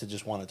people up to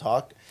just want to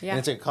talk. Yeah. And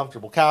it's like a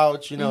comfortable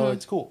couch.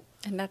 It's cool.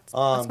 And that's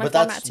my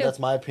format too. That's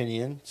my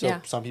opinion. So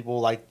some people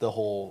like the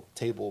whole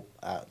table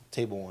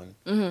one.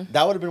 Mm-hmm.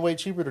 That would have been way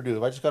cheaper to do.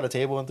 If I just got a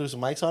table and threw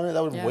some mics on it,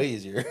 that would have been way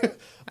easier.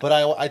 But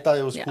I thought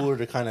it was cooler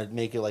to kind of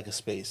make it like a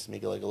space,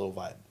 make it like a little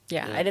vibe.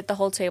 Yeah, I did the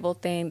whole table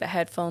thing, the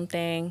headphone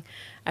thing.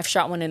 I've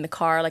shot one in the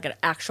car, like an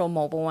actual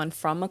mobile one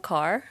from a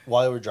car.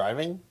 While you were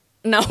driving?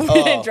 No, we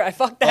didn't drive.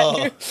 Fuck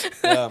that.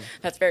 Yeah.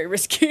 That's very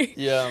risky.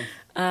 Yeah.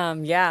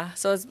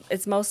 So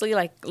it's mostly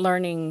like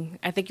learning,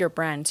 I think, your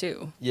brand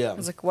too. Yeah.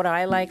 It's like, what do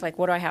I like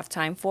what do I have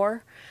time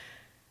for?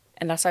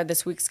 And that's why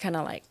this week's kind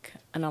of like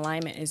an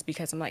alignment, is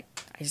because I'm like,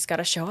 I just got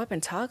to show up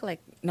and talk like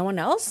no one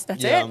else.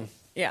 That's it.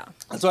 Yeah.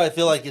 That's why I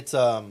feel like it's,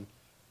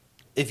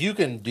 if you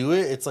can do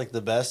it, it's like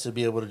the best to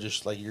be able to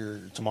just like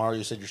tomorrow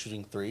you said you're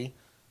shooting 3.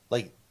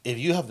 Like if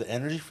you have the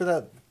energy for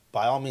that,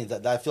 by all means,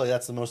 I feel like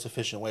that's the most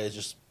efficient way, is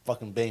just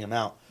fucking bang them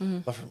out. Mm-hmm.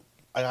 But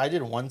I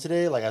did one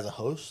today, like as a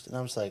host, and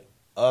I was like,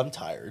 I'm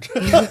tired.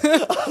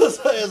 I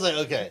was like,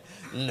 okay,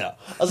 no.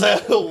 I was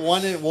like,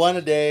 one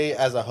a day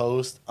as a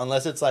host,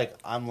 unless it's like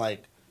I'm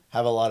like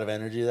have a lot of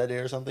energy that day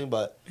or something.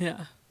 But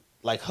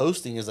like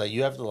hosting is like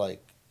you have to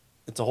like,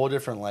 it's a whole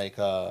different like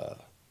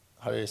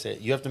how do I say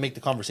it? You have to make the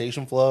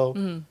conversation flow.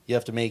 Mm-hmm. You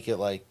have to make it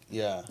like,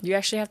 You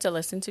actually have to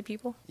listen to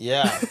people.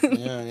 Yeah.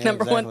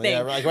 Number one thing.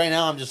 Yeah, like right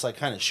now, I'm just like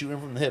kind of shooting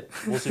from the hip.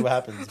 We'll see what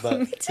happens.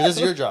 But this is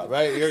your job,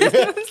 right?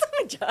 It's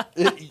my job.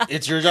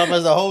 It's your job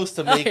as a host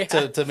to make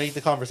to make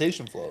the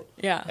conversation flow.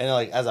 Yeah. And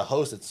like as a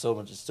host, it's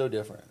so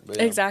different. But,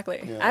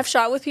 exactly. Yeah. I've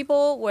shot with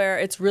people where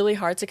it's really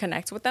hard to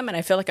connect with them, and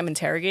I feel like I'm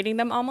interrogating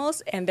them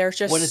almost, and they're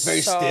just when it's very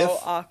stiff,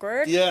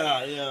 awkward.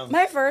 Yeah.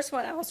 My first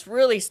one, I was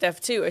really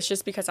stiff too. It's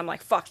just because I'm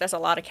like, fuck, that's a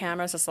lot of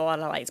cameras, that's a lot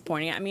of lights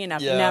pointing at me, and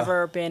I've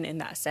never been in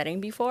that setting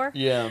before.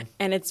 Yeah.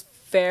 And it's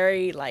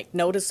very like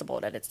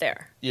noticeable that it's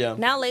there. Yeah.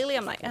 Now lately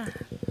I'm like,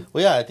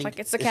 well, yeah, I think like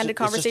it's a candid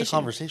conversation. It's just a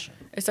conversation.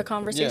 It's a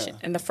conversation.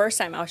 Yeah. And the first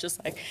time I was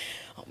just like,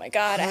 oh my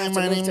God, I have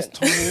to move to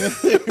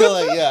Tony. You're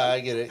like, yeah,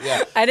 I get it.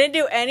 Yeah. I didn't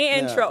do any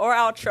intro or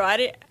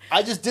outro.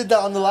 I just did that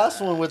on the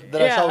last one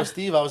that I shot with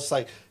Steve. I was just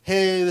like,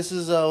 hey, this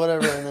is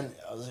whatever, and then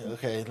I was like,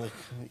 okay, like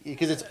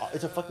because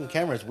it's a fucking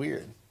camera. It's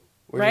weird.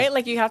 Right?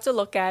 Like you have to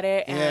look at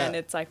it, and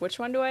it's like, which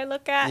one do I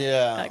look at?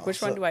 Yeah. Like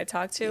which one do I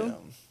talk to?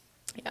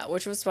 Yeah,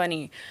 which was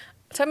funny.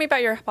 Tell me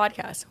about your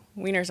podcast,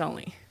 Wieners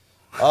Only.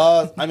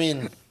 I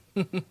mean,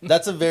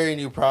 that's a very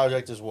new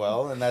project as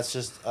well, and that's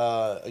just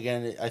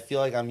again, I feel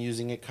like I'm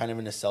using it kind of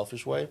in a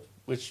selfish way,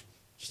 which,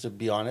 just to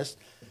be honest,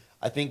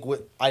 I think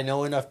I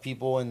know enough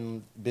people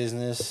in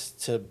business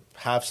to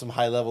have some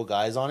high level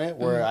guys on it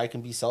where I can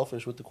be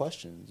selfish with the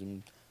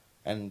questions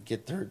and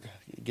get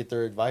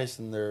their advice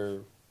and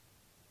their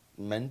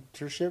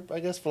mentorship, I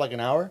guess, for like an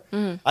hour.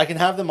 I can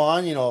have them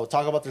on,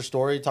 talk about their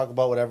story, talk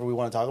about whatever we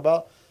want to talk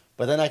about.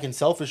 But then I can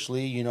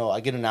selfishly, I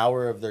get an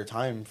hour of their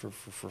time for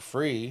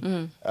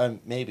free.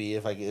 Maybe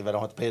if I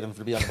don't have to pay them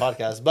to be on the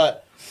podcast.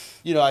 But,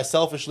 I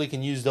selfishly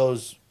can use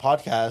those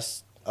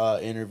podcast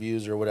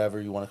interviews or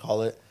whatever you want to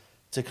call it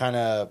to kind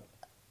of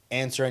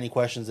answer any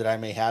questions that I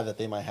may have that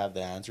they might have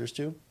the answers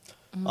to.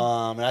 And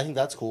I think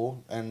that's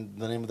cool. And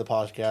the name of the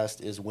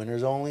podcast is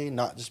Winners Only,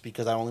 not just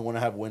because I only want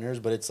to have winners,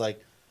 but it's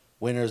like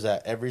winners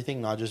at everything,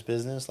 not just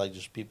business, like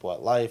just people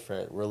at life,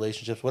 at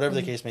relationships, whatever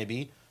the case may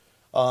be.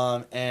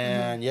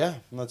 Yeah,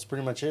 that's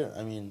pretty much it.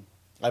 I mean,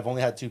 I've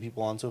only had 2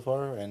 people on so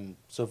far, and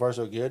so far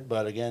so good.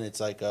 But again, it's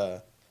like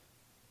I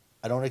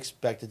don't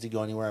expect it to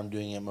go anywhere. I'm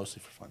doing it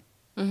mostly for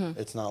fun.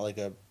 It's not like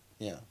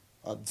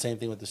same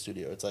thing with the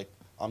studio. It's like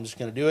I'm just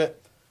gonna do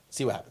it,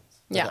 see what happens.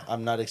 Like,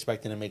 I'm not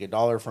expecting to make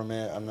 $1 from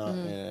it. I'm not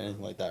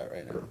anything like that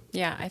right now.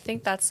 Yeah, I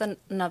think that's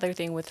another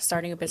thing with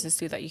starting a business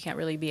too, that you can't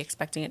really be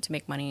expecting it to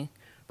make money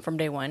from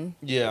day one.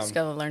 Yeah, you just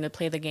gotta learn to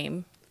play the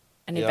game.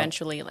 And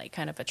eventually, like,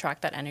 kind of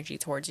attract that energy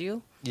towards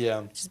you.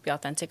 Yeah. Just be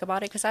authentic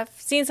about it. Because I've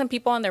seen some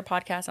people on their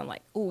podcast, I'm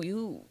like,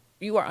 ooh,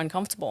 you are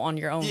uncomfortable on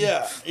your own.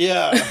 Yeah.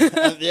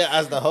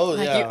 As the host,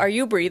 like, are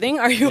you breathing?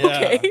 Are you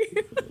okay?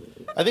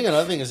 I think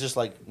another thing is just,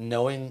 like,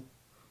 knowing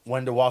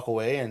when to walk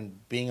away and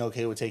being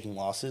okay with taking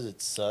losses.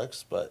 It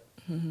sucks, but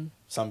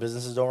some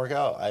businesses don't work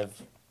out.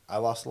 I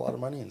lost a lot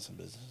of money in some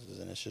businesses,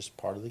 and it's just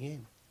part of the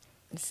game.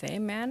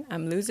 Same, man.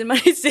 I'm losing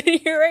money sitting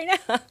here right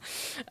now.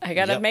 I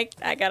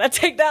gotta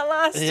take that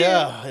loss too.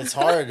 Yeah, it's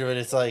hard, but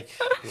it's like,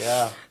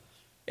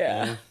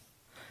 yeah.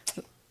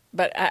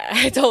 But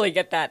I totally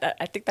get that.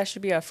 I think that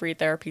should be a free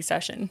therapy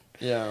session.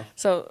 Yeah.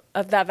 So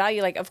of that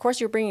value, like, of course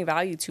you're bringing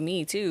value to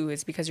me too.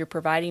 It's because you're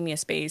providing me a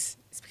space.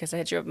 It's because I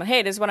hit you up.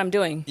 Hey, this is what I'm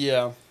doing.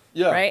 Yeah.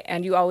 Yeah. Right.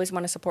 And you always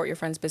want to support your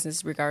friend's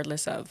business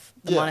regardless of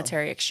the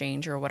monetary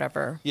exchange or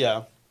whatever.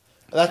 Yeah.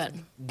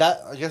 That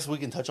I guess we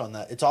can touch on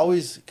that. It's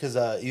always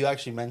because you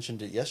actually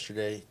mentioned it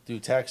yesterday through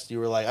text. You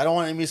were like, I don't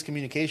want any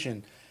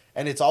miscommunication.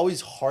 And it's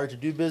always hard to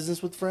do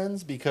business with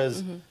friends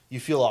because you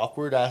feel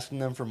awkward asking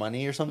them for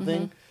money or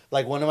something.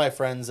 Like one of my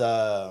friends,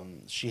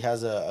 she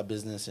has a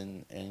business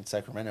in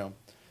Sacramento.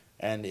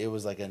 And it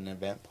was like an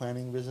event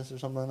planning business or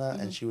something like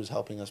that. And she was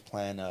helping us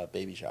plan a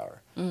baby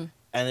shower. And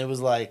it was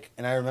like,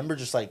 and I remember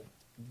just like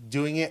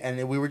doing it.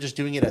 And we were just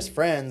doing it as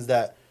friends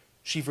that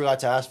she forgot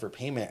to ask for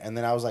payment, and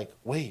then I was like,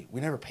 "Wait, we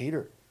never paid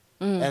her."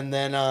 And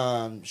then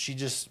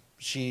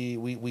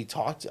we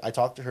talked. I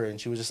talked to her,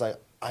 and she was just like,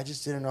 "I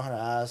just didn't know how to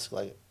ask.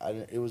 Like,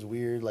 it was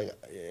weird. Like,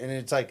 and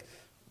it's like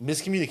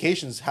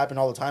miscommunications happen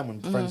all the time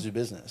when friends do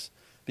business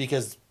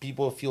because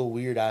people feel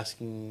weird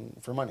asking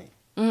for money.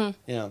 But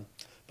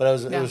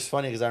it was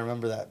funny because I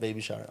remember that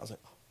baby shower. I was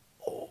like,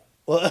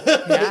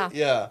 "Oh,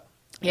 yeah."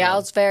 Yeah, I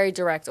was very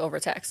direct over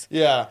text.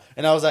 Yeah,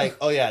 and I was like,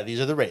 "Oh yeah, these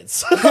are the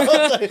rates."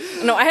 I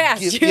no, I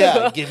asked you.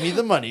 Yeah, give me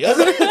the money. Yeah,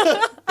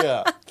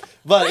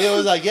 but it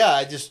was like,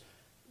 I just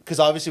because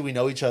obviously we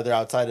know each other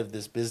outside of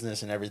this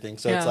business and everything,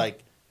 so it's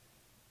like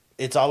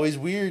it's always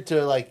weird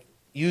to like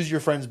use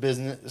your friend's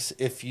business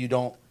if you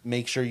don't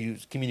make sure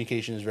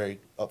communication is very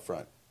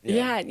upfront.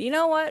 Yeah, you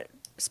know what?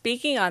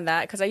 Speaking on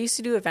that, because I used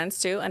to do events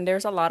too, and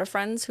there's a lot of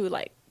friends who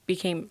like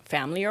became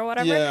family or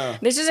whatever. Yeah.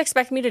 They just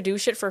expect me to do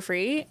shit for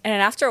free.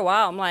 And after a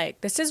while, I'm like,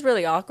 this is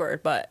really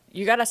awkward, but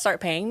you got to start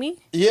paying me.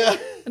 Yeah.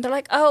 And they're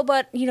like, oh,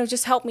 but,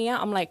 just help me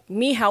out. I'm like,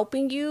 me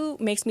helping you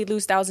makes me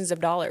lose thousands of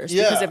dollars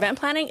because event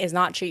planning is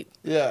not cheap.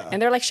 Yeah. And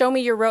they're like, show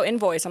me your real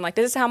invoice. I'm like,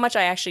 this is how much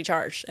I actually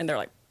charge. And they're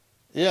like,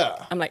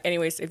 yeah. I'm like,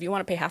 anyways, if you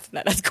want to pay half of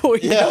that, that's cool.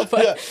 But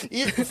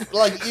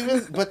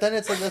but then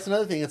it's like, that's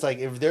another thing. It's like,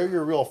 if they're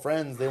your real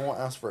friends, they won't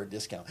ask for a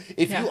discount.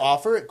 If you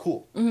offer it,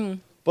 cool.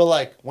 But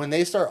like, when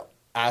they start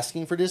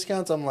asking for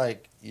discounts, I'm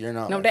like, you're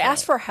not. No, they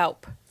ask for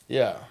help.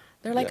 Yeah.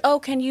 They're like, oh,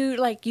 can you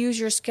like use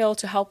your skill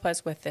to help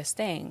us with this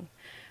thing?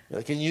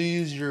 Like, can you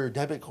use your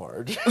debit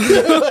card to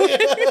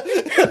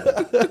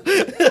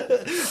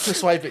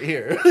swipe it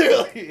here?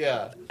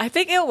 Yeah. I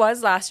think it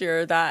was last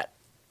year that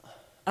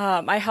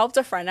I helped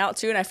a friend out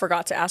too, and I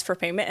forgot to ask for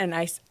payment.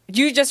 And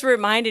you just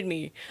reminded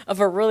me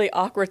of a really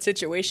awkward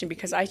situation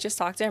because I just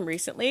talked to him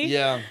recently.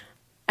 Yeah.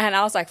 And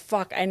I was like,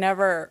 fuck, I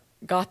never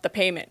got the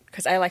payment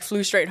because I like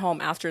flew straight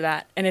home after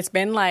that, and it's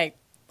been like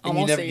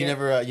almost a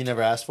year. You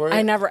never asked for it.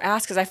 I never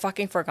asked because I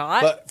fucking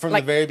forgot. But from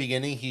the very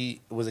beginning, he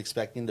was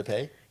expecting to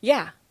pay.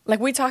 Yeah, like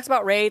we talked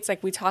about rates,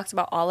 like we talked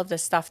about all of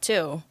this stuff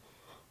too.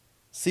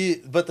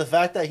 See, but the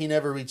fact that he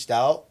never reached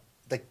out,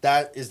 like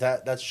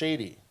that's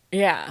shady.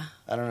 Yeah.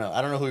 I don't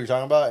know who you're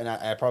talking about, and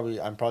I'm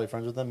probably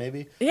friends with them,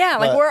 maybe. Yeah,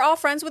 like we're all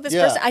friends with this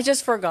person. I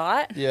just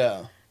forgot.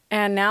 Yeah.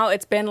 And now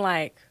it's been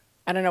like,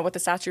 I don't know what the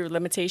statute of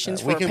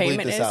limitations for payment is. We can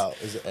bleep this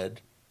out. Is it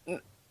Ed?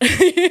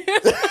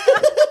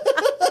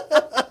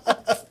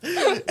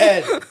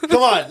 Ed,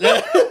 come on.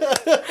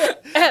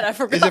 Ed, I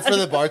forgot. Is it for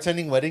the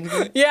bartending wedding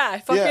thing? Yeah, I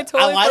fucking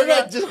totally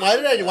forgot. Why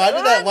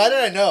did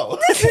I know?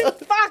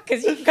 Fuck,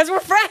 because we're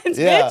friends,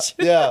 bitch.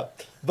 Yeah.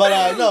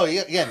 But no,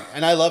 again,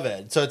 and I love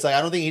Ed. So it's like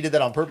I don't think he did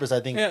that on purpose. I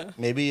think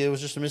maybe it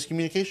was just a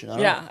miscommunication. I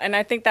don't know. And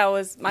I think that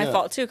was my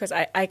fault too, because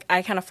I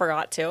kind of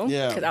forgot too.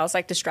 Yeah. Because I was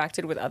like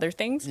distracted with other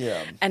things.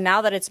 Yeah. And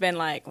now that it's been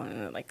like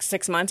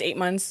 6 months, 8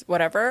 months,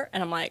 whatever,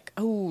 and I'm like,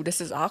 oh, this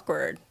is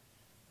awkward.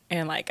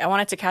 And like I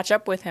wanted to catch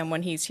up with him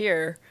when he's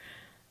here.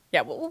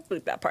 Yeah, we'll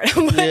bleep that part.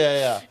 But,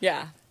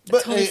 yeah.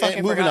 But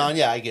totally moving on,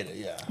 I get it.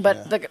 Yeah.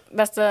 But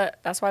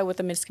that's why with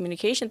the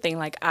miscommunication thing,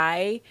 like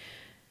I'm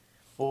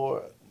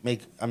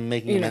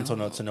making mental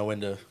notes to know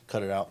when to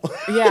cut it out.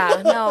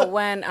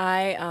 When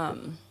I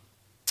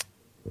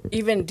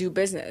even do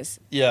business.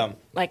 Yeah.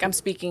 Like I'm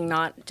speaking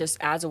not just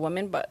as a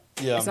woman, but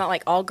it's not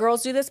like all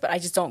girls do this, but I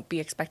just don't be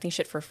expecting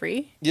shit for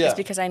free. Yeah. It's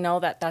because I know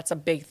that that's a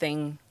big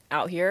thing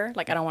out here.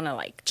 Like I don't want to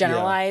like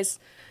generalize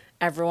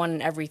everyone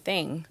and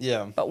everything.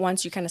 Yeah. But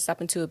once you kind of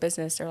step into a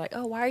business, they're like,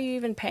 oh, why are you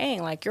even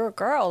paying? Like you're a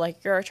girl,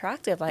 like you're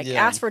attractive, like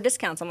ask for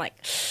discounts.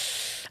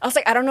 I was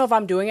like, I don't know if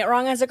I'm doing it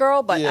wrong as a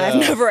girl, but I've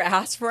never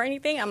asked for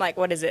anything. I'm like,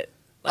 what is it?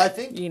 Like, I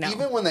think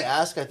even when they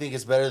ask, I think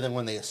it's better than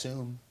when they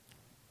assume.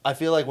 I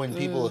feel like when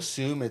people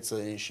assume, it's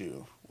an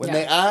issue. When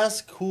they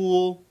ask,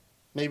 cool,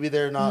 maybe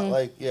they're not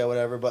like,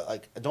 whatever. But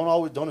like,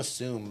 don't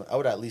assume. I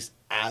would at least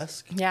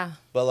ask. Yeah.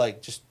 But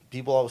like, just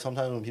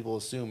sometimes when people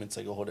assume, it's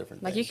like a whole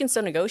different thing. Like you can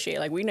still negotiate.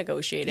 Like we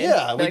negotiated.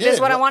 Yeah, we did. This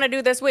is what I want to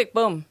do this week.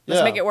 Boom.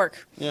 Let's make it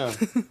work. Yeah.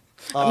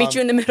 I'll meet you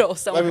in the middle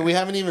somewhere. I mean, we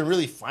haven't even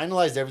really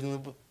finalized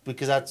everything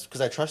because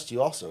I trust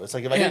you also. It's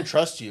like if I didn't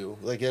trust you,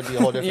 like it'd be a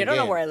whole different You don't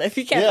game. know where I live.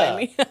 You can't find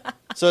me.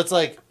 So it's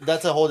like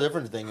that's a whole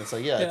different thing. It's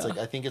like it's like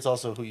I think it's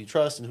also who you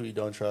trust and who you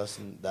don't trust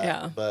and that.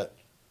 Yeah. But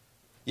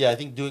I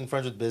think doing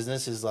friends with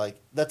business is like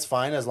that's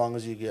fine as long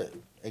as you get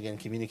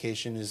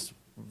communication is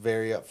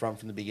very upfront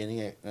from the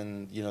beginning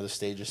and the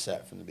stage is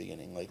set from the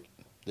beginning. Like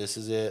this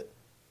is it.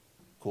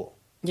 Cool.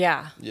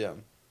 Yeah. Yeah.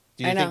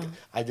 Do you think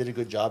I did a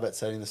good job at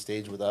setting the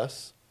stage with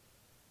us?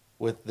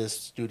 With this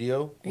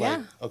studio?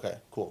 Like, okay,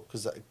 cool.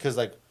 Because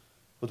like,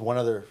 with one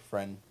other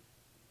friend,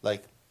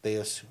 like, they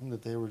assumed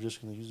that they were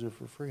just going to use it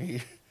for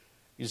free.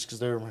 Just because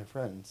they were my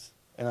friends.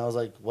 And I was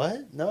like,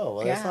 what?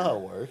 No, that's not how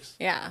it works.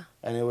 Yeah.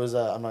 And it was,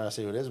 I'm not going to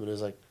say who it is, but it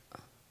was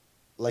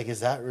like, is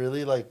that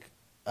really, like,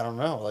 I don't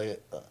know.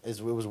 Like,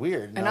 it was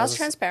weird. And I was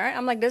transparent.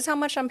 I'm like, this is how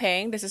much I'm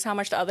paying. This is how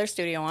much the other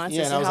studio wants.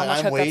 Yeah, this and I was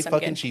like, I'm way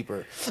fucking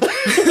cheaper.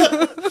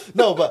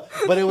 No, but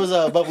it was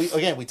but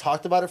we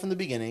talked about it from the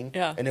beginning.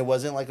 Yeah. And it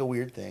wasn't like a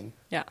weird thing.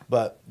 Yeah.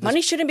 But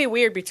money shouldn't be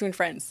weird between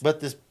friends. But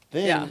this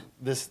thing,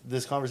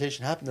 this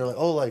conversation happened. They're like,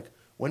 oh, like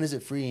when is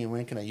it free and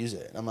when can I use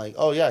it? And I'm like,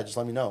 oh yeah, just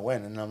let me know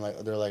when. And I'm like,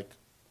 they're like,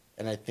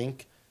 and I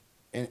think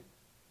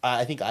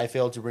I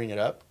failed to bring it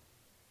up,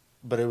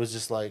 but it was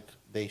just like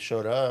they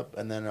showed up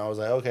and then I was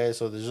like, okay,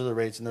 so these are the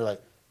rates, and they're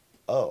like,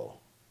 oh.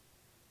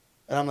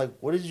 And I'm like,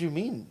 what did you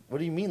mean? What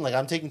do you mean? Like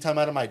I'm taking time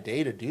out of my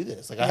day to do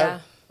this. Like I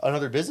have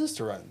another business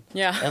to run.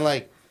 Yeah. And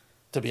like,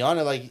 to be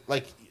honest,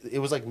 like it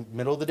was like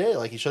middle of the day.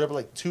 Like he showed up at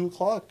like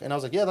 2:00, and I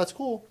was like, yeah, that's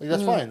cool. Like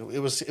that's fine. It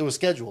was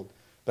scheduled,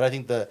 but I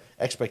think the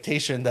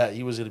expectation that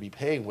he was going to be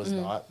paying was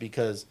not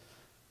because,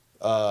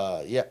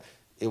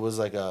 it was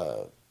like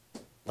I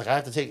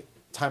have to take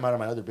time out of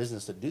my other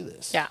business to do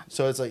this. Yeah.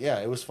 So it's like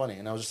it was funny,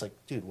 and I was just like,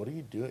 dude, what are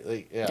you doing?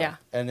 Like yeah.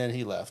 And then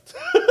he left.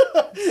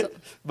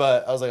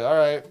 But I was like, all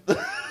right.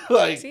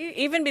 Like, see,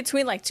 even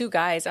between like two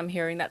guys, I'm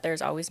hearing that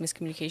there's always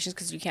miscommunications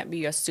because you can't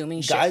be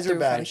assuming shit guys through are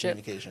bad friendship.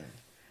 at communication.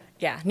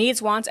 Yeah,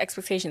 needs, wants,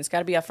 expectations. Got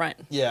to be upfront.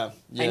 Yeah.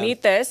 I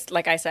need this.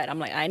 Like I said, I'm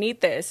like, I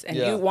need this, and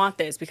you want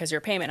this because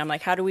your payment. I'm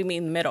like, how do we meet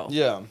in the middle?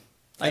 Yeah.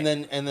 Like,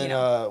 and then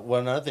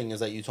one other thing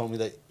is that you told me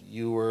that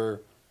you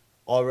were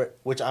already,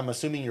 which I'm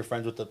assuming you're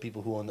friends with the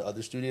people who own the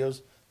other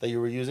studios that you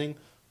were using.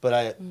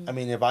 But I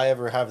mean, if I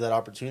ever have that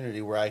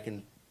opportunity where I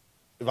can,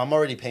 if I'm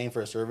already paying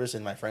for a service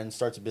and my friend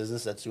starts a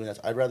business that's doing that,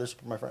 I'd rather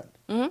support my friend.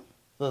 Mm-hmm.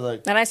 So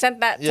like, and I sent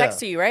that text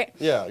to you, right?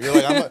 Yeah, you're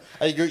like,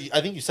 I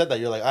think you said that.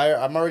 You're like,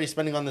 I'm already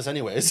spending on this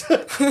anyways. So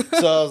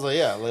I was like,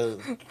 yeah,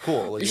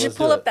 cool. Like, you should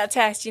pull up that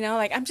text,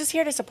 like, I'm just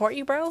here to support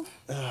you, bro.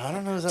 I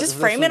don't know. Just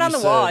frame it on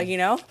the wall, I'm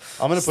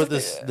gonna put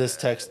this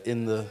text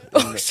in the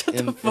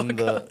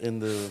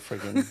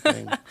freaking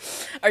thing.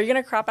 Are you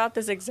gonna crop out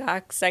this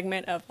exact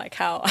segment of like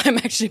how I'm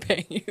actually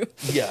paying you?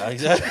 Yeah,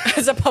 exactly.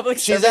 As a public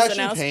service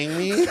announcement. She's actually paying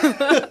me.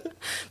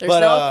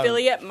 There's no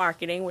affiliate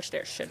marketing, which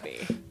there should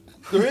be.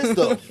 There is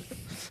though.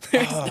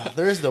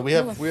 There is though. We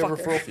have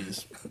referral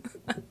fees.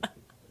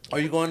 Are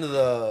you going to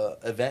the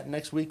event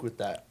next week with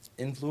that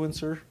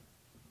influencer?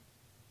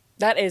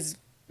 That is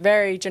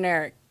very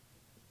generic.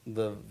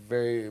 The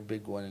very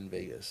big one in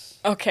Vegas.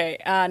 Okay.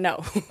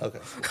 No. Okay.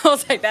 I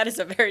was like, that is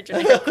a very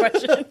generic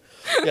question.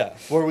 Yeah,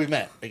 where we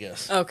met, I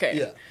guess. Okay.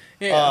 Yeah.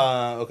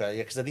 Yeah. Okay.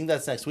 Yeah, because I think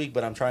that's next week,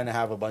 but I'm trying to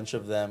have a bunch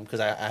of them because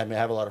I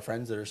have a lot of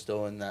friends that are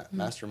still in that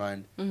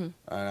mastermind, and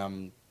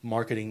I'm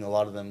marketing a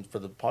lot of them for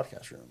the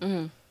podcast room.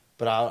 Mm-hmm.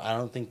 But I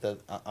don't think that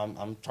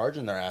I'm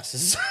charging their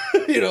asses.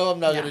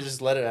 I'm not gonna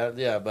just let it out.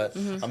 Yeah, but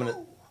I'm gonna.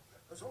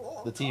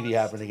 The TV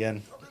happened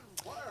again.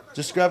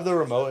 Just grab the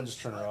remote and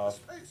just turn it off.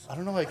 I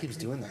don't know why it keeps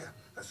doing that.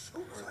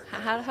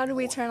 How do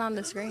we turn on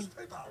the screen?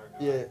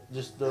 Yeah,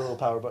 just the little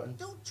power button.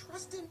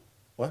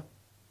 What?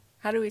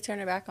 How do we turn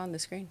it back on the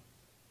screen?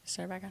 Just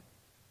turn it back on.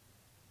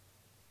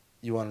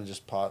 You want to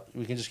just pause?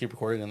 We can just keep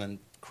recording and then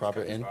crop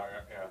it in. Yeah.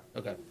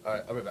 Okay. All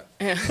right. I'll be back.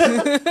 Yeah.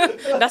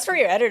 That's for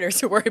your editors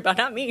to worry about,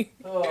 not me.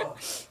 Oh.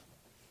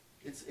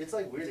 It's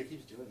like weird. It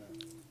keeps doing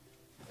that.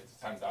 It's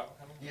timed out.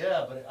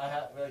 Yeah, but I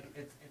have like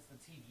it's the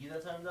TV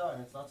that timed out,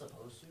 and it's not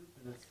supposed to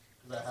because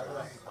I have it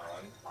on.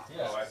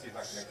 Yeah. Oh, I see. It's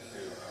not connected to.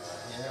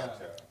 Yeah.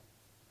 Gotcha.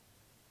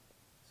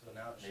 So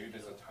now Maybe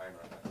there's a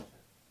timer on that.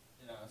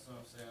 Yeah, that's what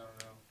I'm saying. I don't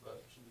know, but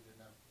it should be good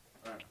now.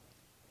 All right.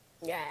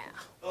 Yeah.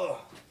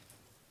 Oh.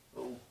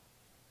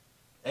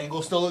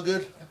 Angle still look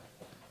good?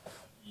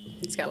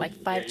 It's got like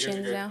 5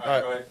 chins now.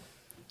 All right.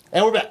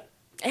 And we're back.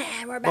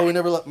 And we're back. But we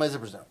never let my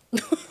zippers down.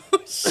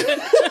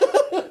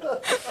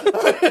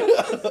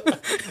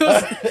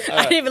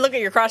 I didn't even look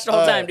at your crotch the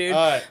whole time, dude.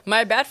 All right.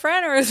 My bad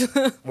friend, or is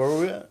Where were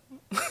we at?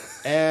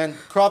 And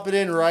crop it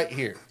in right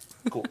here.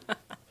 Cool.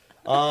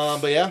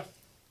 But yeah.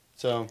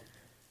 So.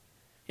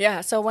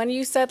 Yeah. So when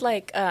you said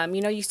like,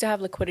 you still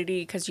have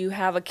liquidity because you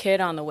have a kid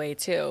on the way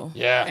too.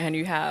 Yeah. And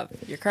you have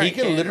your current. He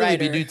can kid, literally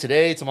Ryder. be due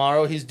today,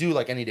 tomorrow. He's due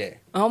like any day.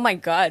 Oh my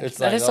god, It's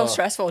that like, is so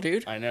stressful,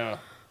 dude. I know.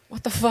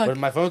 What the fuck? But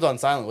my phone's on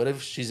silent. What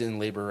if she's in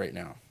labor right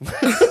now?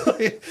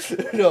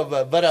 No,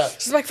 but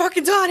she's like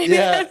fucking Donnie,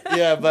 yeah, man.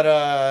 yeah, but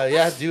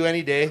yeah, due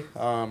any day.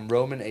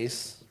 Roman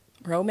Ace.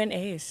 Roman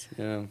Ace.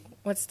 Yeah.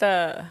 What's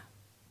the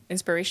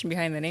inspiration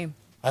behind the name?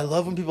 I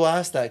love when people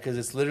ask that because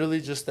it's literally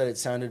just that it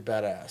sounded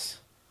badass.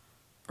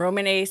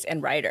 Roman Ace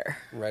and Ryder.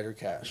 Ryder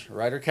Cash,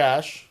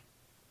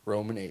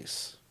 Roman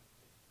Ace.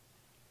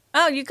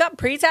 Oh, you got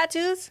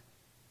pre-tattoos?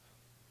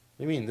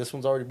 What do you mean? This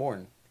one's already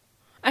born.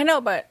 I know,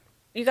 but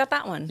you got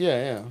that one.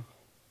 Yeah.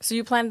 So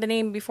you planned the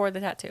name before the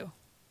tattoo?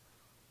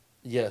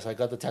 Yes, I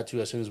got the tattoo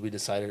as soon as we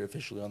decided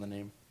officially on the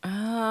name. Oh.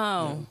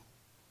 Yeah.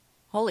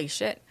 Holy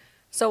shit.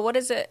 So what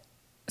is it?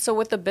 So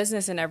with the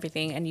business and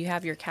everything, and you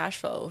have your cash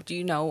flow, do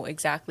you know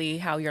exactly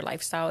how your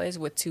lifestyle is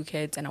with 2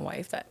 kids and a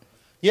wife?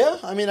 Yeah,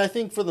 I mean, I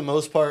think for the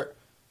most part,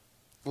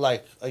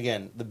 like,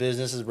 again, the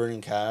business is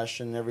burning cash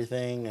and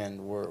everything,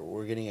 and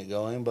we're getting it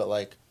going, but,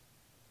 like,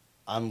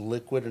 I'm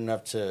liquid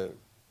enough to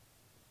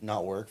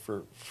not work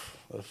for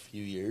a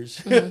few years,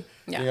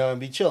 Mm-hmm. Yeah. and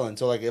be chilling.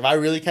 So, like, if I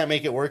really can't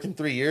make it work in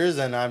 3 years,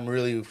 then I'm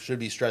really should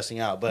be stressing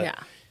out. But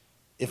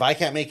if I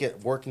can't make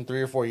it work in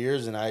 3 or 4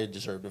 years, then I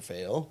deserve to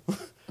fail.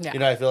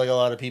 Yeah. I feel like a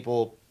lot of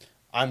people,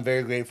 I'm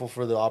very grateful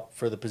for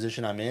the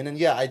position I'm in. And,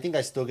 yeah, I think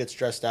I still get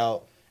stressed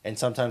out. And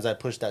sometimes I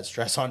push that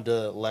stress onto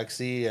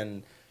Lexi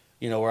and,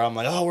 where I'm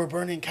like, oh, we're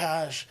burning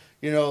cash,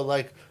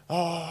 but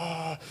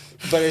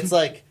it's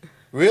like,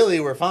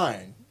 really, we're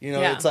fine.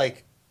 It's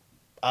like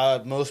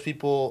most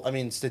people, I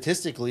mean,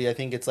 statistically, I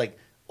think it's like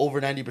over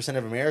 90%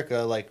 of America,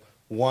 like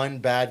one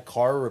bad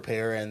car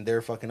repair and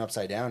they're fucking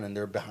upside down and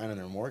they're behind on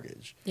their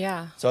mortgage.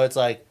 Yeah. So it's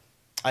like,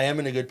 I am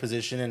in a good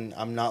position and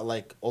I'm not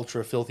like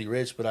ultra filthy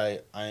rich,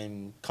 but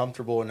I'm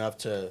comfortable enough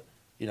to,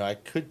 I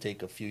could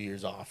take a few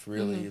years off,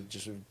 really.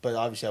 But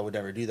obviously, I would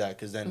never do that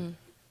because then,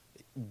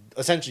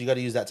 essentially, you got to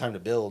use that time to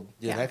build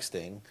the next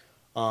thing.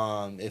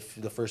 If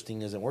the first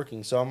thing isn't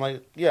working, so I'm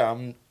like,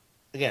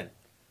 again,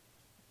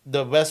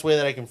 the best way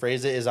that I can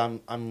phrase it is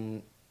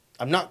I'm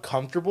not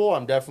comfortable.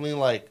 I'm definitely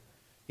like,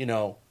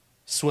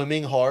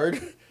 swimming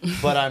hard,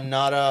 but I'm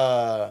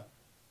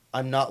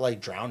not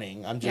like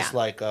drowning. I'm just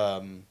like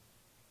I'm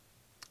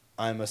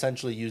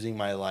essentially using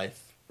my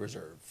life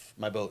reserve,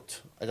 my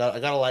boat. I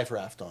got a life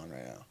raft on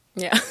right now.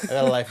 Yeah. I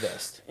got a life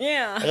vest.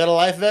 Yeah. I got a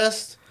life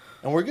vest,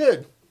 and we're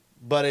good.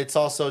 But it's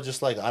also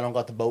just like I don't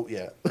got the boat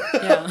yet.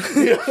 Yeah.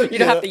 You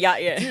don't have the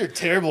yacht yet. These are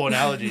terrible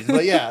analogies,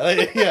 but like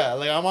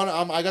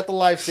I got the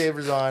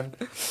lifesavers on,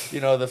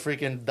 the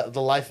freaking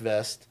the life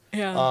vest.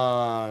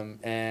 Yeah.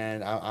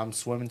 And I'm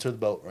swimming to the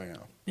boat right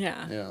now.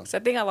 Yeah. Yeah. So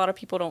I think a lot of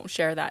people don't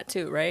share that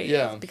too, right?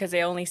 Yeah. Because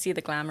they only see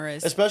the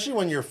glamorous. Especially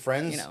when your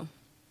friends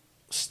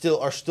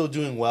still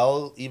doing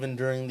well, even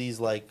during these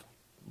like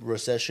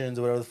recessions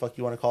or whatever the fuck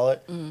you want to call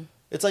it. Mm-hmm.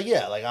 It's like,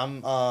 like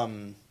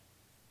I'm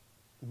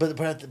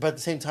but at the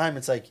same time,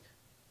 it's like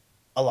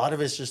a lot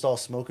of it's just all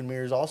smoke and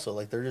mirrors also.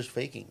 Like they're just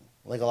faking.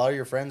 Like a lot of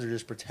your friends are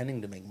just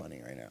pretending to make money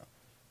right now.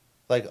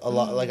 Like a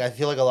lot, like I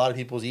feel like a lot of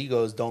people's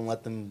egos don't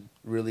let them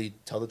really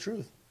tell the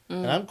truth.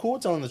 And I'm cool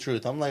with telling the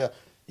truth. I'm like,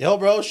 yo,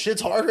 bro,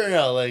 shit's hard right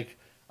now. Like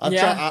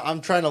I'm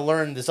trying to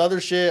learn this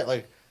other shit.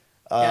 Like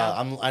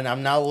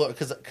I'm now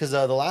because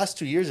the last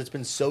 2 years it's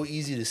been so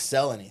easy to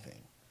sell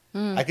anything.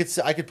 I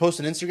could post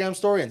an Instagram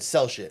story and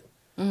sell shit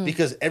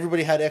because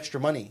everybody had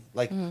extra money.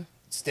 Like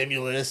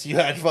stimulus, you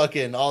had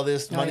fucking all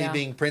this money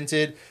being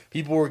printed.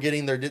 People were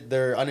getting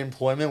their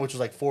unemployment, which was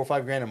like $4 or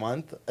 $5 grand a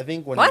month. I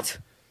think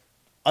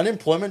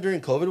unemployment during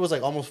COVID was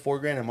like almost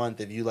 $4 grand a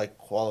month if you like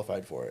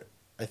qualified for it.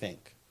 I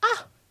think.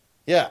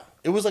 Yeah,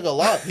 it was like a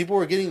lot. People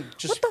were getting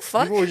just what the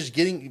fuck? People were just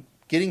getting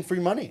free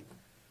money.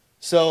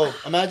 So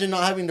imagine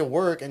not having to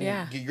work and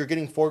you're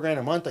getting $4 grand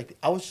a month. Like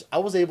I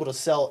was able to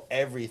sell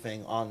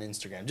everything on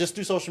Instagram just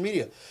through social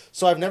media.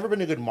 So I've never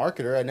been a good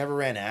marketer. I never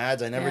ran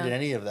ads. I never did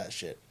any of that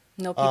shit.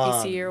 No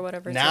PPC or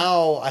whatever.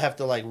 Now I have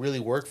to like really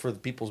work for the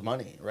people's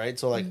money, right?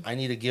 So like I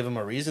need to give them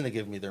a reason to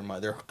give me their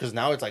money, because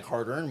now it's like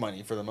hard earned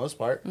money for the most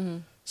part.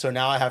 So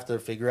now I have to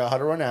figure out how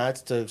to run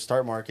ads to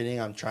start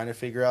marketing. I'm trying to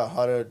figure out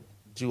how to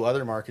do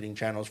other marketing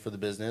channels for the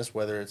business,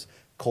 whether it's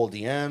cold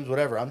DMs,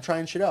 whatever. I'm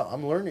trying shit out.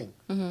 I'm learning,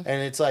 and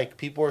it's like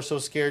people are so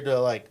scared to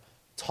like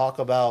talk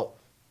about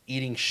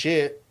eating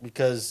shit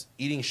because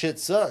eating shit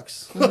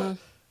sucks.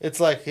 It's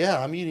like,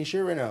 yeah, I'm eating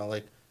shit right now,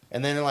 like,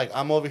 and then like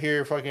I'm over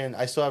here fucking.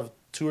 I still have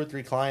 2 or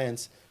 3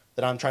 clients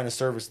that I'm trying to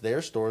service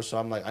their stores. So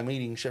I'm like, I'm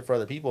eating shit for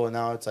other people. And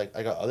now it's like,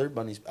 I got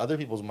other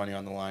people's money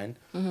on the line.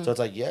 So it's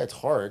like, yeah, it's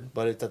hard,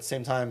 but it's at the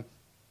same time,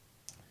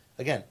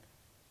 again,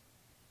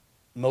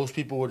 most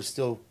people would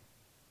still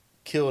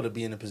kill to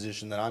be in a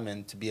position that I'm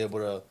in, to be able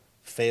to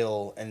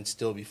fail and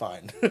still be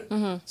fine.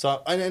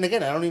 So, and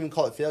again, I don't even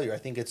call it failure. I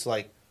think it's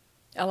like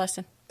a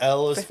lesson.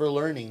 L is for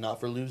learning, not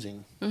for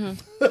losing.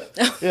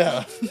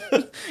 Yeah.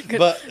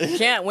 But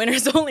can't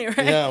winners only, right?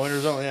 Yeah,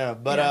 winners only. Yeah,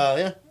 but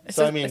yeah.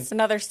 So I mean, it's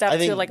another step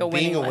to like a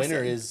winning. Being a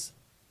winner is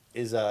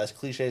as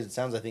cliche as it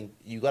sounds. I think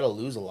you got to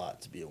lose a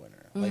lot to be a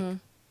winner. Like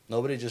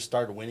nobody just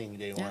started winning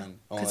day one.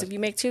 Because if you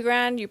make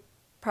 $2,000, you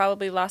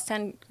probably lost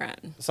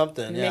 $10,000.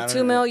 Something. If you make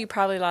 $2 million, you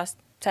probably lost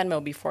 $10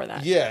 million before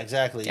that. Yeah,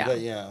 exactly.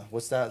 Yeah.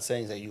 What's that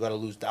saying? That you got to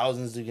lose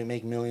thousands to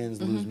make millions,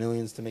 lose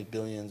millions to make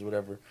billions,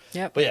 whatever.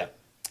 Yep. But yeah.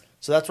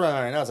 So that's where I'm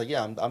at right now. It's like,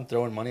 yeah, I'm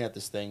throwing money at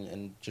this thing,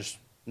 and just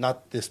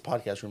not this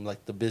podcast room,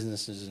 like the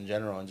businesses in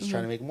general, and just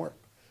trying to make them work.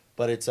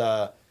 But it's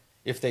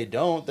if they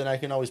don't, then I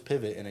can always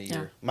pivot in a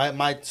year.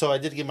 So I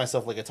did give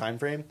myself like a time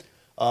frame.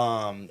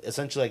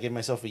 Essentially, I gave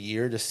myself a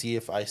year to see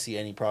if I see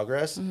any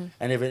progress, and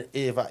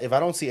if I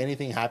don't see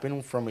anything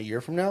happen from a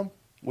year from now,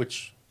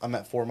 which I'm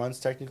at 4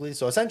 months technically,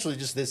 so essentially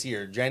just this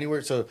year,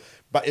 January. So,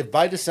 but if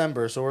by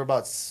December, so we're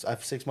about I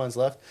have 6 months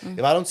left.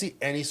 If I don't see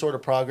any sort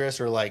of progress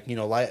or like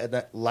light at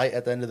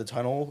the end of the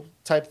tunnel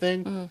type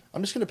thing,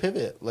 I'm just gonna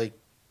pivot. Like,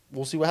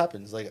 we'll see what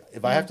happens. Like,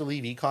 if I have to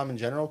leave e-com in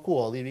general,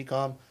 cool, I'll leave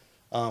e-com.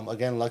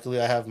 Again,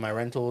 luckily I have my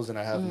rentals and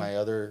I have my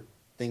other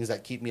things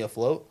that keep me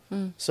afloat.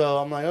 So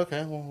I'm like,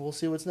 okay, well, we'll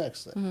see what's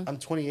next. I'm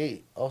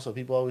 28. Also,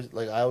 people always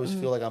like, I always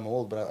feel like I'm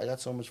old, but I got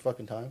so much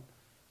fucking time.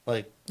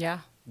 Like,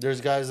 yeah.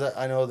 There's guys that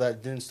I know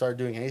that didn't start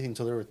doing anything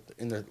until they were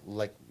in their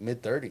like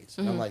mid 30s.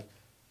 And I'm like,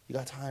 you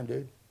got time,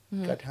 dude.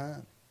 You got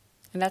time.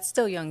 And that's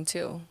still young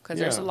too, because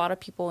there's a lot of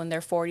people in their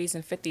 40s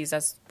and 50s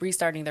that's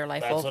restarting their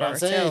life over. That's what I'm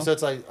saying. Too. So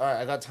it's like, all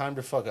right, I got time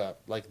to fuck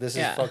up. Like, this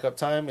is fuck up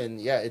time, and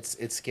yeah,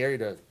 it's scary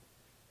to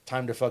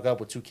fuck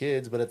up with 2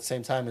 kids, but at the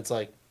same time, it's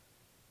like,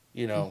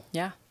 yeah.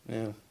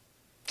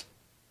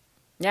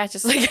 Yeah, it's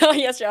just like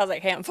yesterday, I was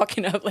like, hey, I'm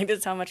fucking up. Like, this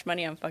is how much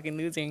money I'm fucking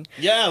losing.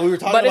 Yeah, we were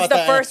talking about that. But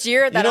it's the first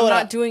year that I'm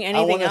not doing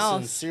anything else. I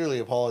want to sincerely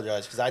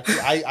apologize, because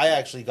I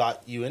actually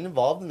got you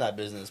involved in that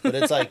business. But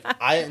it's like,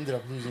 I ended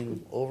up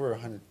losing over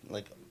 100,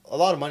 like, a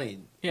lot of money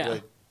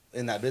like,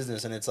 in that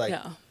business. And it's like,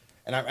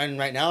 and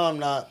right now I'm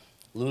not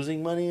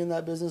losing money in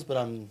that business, but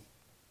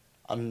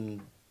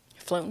I'm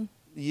floating.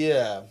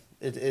 Yeah.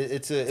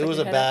 It was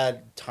a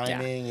bad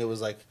timing. It was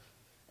like,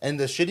 and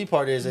the shitty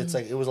part is, it's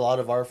like, it was a lot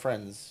of our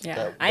friends.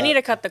 Yeah, I need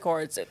to cut the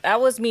cords. That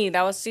was me.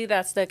 That's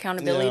the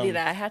accountability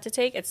that I had to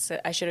take.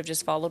 I should have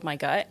just followed my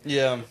gut.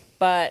 Yeah.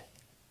 But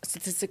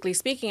statistically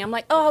speaking, I'm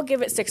like, I'll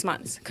give it 6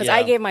 months, because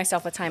I gave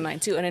myself a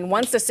timeline too. And then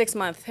once the 6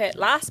 month hit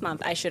last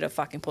month, I should have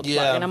fucking pulled the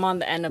plug. And I'm on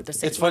the end of the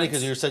 6 months. It's funny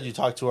because you said you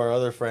talked to our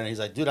other friend. And he's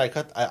like, dude,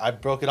 I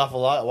broke it off a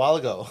while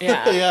ago.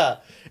 Yeah. Yeah.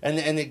 And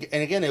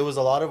again, it was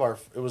a lot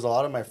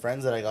of my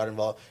friends that I got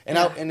involved. And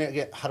and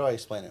again, how do I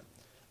explain it?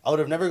 I would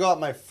have never got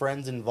my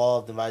friends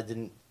involved if I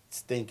didn't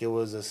think it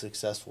was a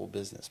successful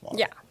business model.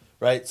 Yeah.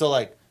 Right? So,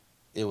 like,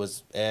 it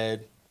was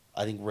Ed.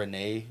 I think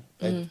Renee,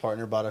 Ed's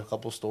partner, bought a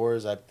couple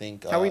stores. I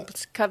think... Are we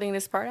cutting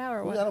this part out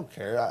or what? I don't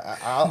care.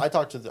 I'll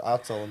talk to I'll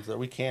tell them that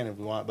we can if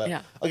we want.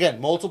 But, again,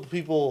 multiple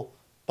people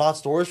bought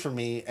stores for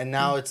me, and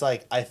now it's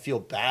like I feel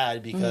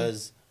bad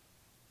because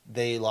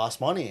they lost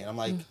money. And I'm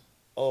like...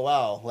 Oh,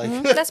 wow.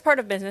 Like that's part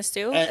of business,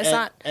 too.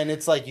 And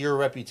it's like your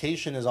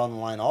reputation is on the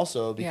line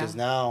also, because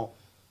now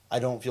I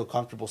don't feel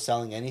comfortable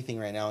selling anything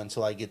right now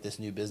until I get this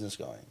new business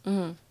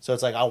going. So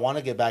it's like, I want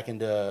to get back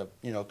into,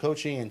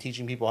 coaching and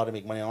teaching people how to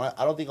make money online.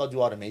 I don't think I'll do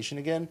automation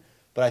again,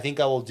 but I think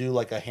I will do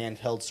like a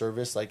handheld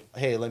service, like,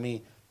 hey, let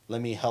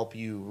me help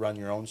you run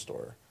your own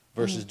store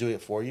versus do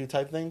it for you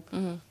type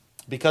thing.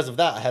 Because of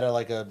that, I had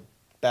a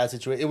bad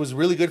situation. It was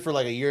really good for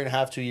like a year and a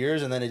half, 2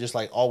 years, and then it just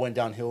like all went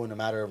downhill in a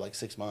matter of like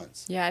 6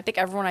 months. Yeah, I think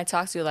everyone I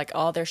talked to, like,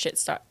 all their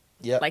shit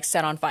like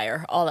set on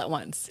fire all at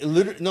once. It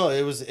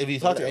was, if you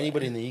talk to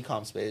anybody in the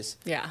e-com space,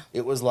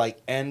 it was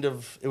like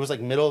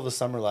middle of the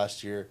summer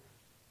last year,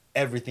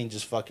 everything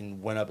just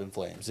fucking went up in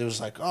flames. It was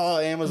like, oh,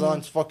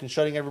 Amazon's fucking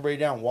shutting everybody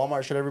down,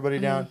 Walmart shut everybody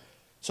down.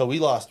 So we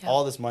lost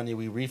all this money.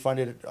 We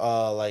refunded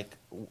like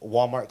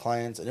Walmart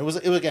clients, and it was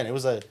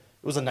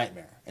a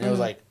nightmare. And it was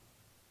like,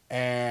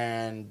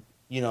 and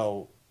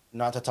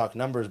not to talk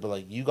numbers, but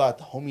like, you got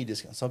the homie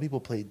discount. Some people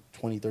paid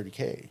 20,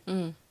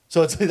 30K.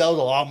 So it's like, that was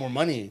a lot more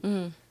money.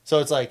 So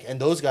it's like, and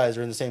those guys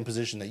are in the same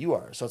position that you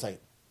are. So it's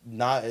like,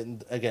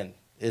 again,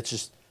 it's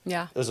just,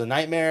 it was a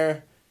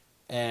nightmare.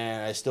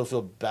 and I still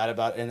feel bad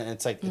about it. And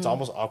it's like, it's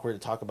almost awkward to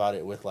talk about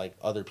it with like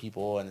other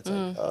people. And it's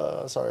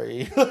like,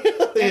 sorry.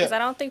 Because I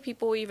don't think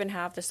people even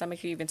have the stomach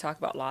to even talk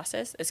about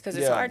losses. It's because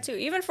it's hard to.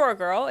 Even for a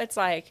girl, it's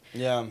like,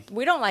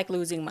 we don't like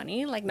losing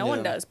money. Like, no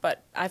one does.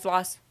 But I've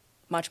lost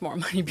much more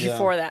money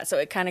before that. So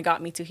it kind of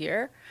got me to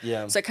here.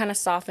 Yeah. So it kind of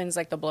softens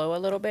like the blow a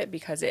little bit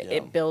because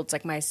it builds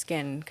like my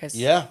skin. Because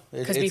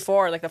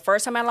before, like the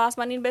first time I lost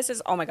money in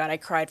business, oh my God, I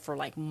cried for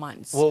like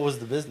months. What was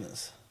the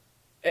business?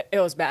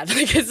 It was bad.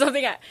 Like it's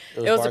something. It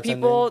was the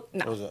people.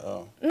 No,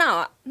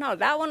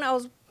 that one I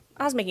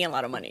was making a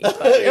lot of money.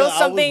 But it was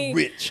something. I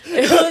was rich.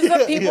 It was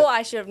the people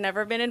I should have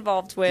never been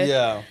involved with.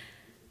 Yeah.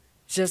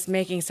 Just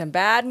making some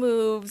bad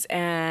moves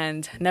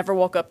and never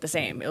woke up the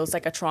same. It was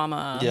like a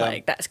trauma. Yeah.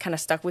 Like that's kind of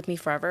stuck with me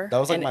forever. That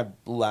was like my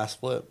last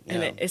flip. Yeah.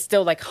 And it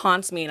still like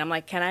haunts me. And I'm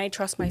like, can I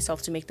trust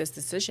myself to make this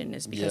decision?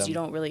 Is because you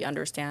don't really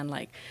understand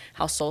like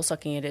how soul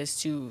sucking it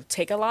is to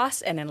take a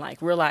loss and then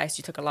like realize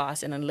you took a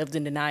loss and then lived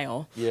in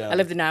denial. Yeah. I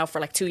lived in denial for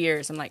like 2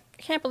 years. I'm like,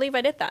 I can't believe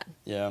I did that.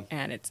 Yeah.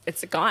 And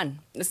it's gone.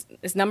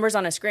 It's numbers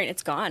on a screen.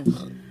 It's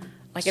gone.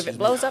 Like if it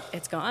blows up,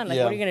 it's gone. Like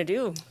what are you gonna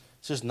do?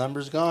 It's just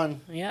numbers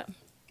gone. Yeah.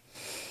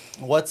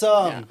 What's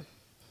I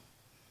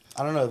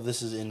don't know if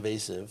this is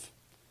invasive.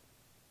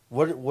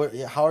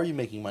 How are you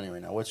making money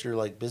right now? What's your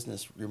like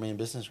business, your main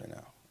business right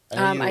now?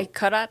 I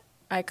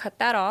cut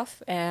that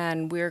off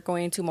and we're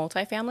going to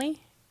multifamily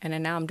and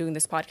then now I'm doing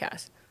this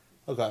podcast.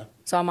 Okay.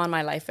 So I'm on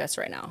my life vest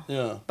right now.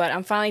 Yeah. But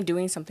I'm finally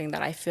doing something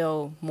that I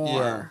feel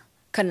more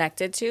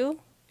connected to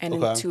and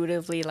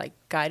intuitively like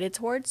guided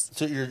towards.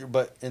 So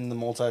but in the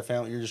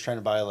multifamily, you're just trying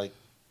to buy like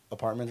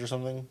apartments or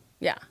something?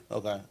 Yeah.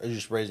 Okay. Are you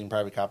just raising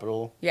private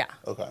capital? Yeah.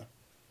 Okay.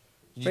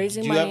 Do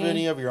you have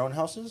any of your own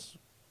houses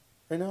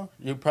right now?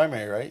 You're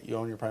primary, right? You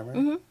own your primary?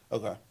 Mm-hmm.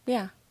 Okay.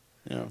 Yeah.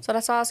 Yeah. So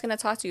that's why I was going to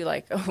talk to you,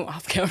 like,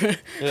 off camera.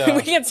 Yeah.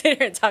 We can sit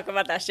here and talk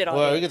about that shit all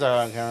day. We can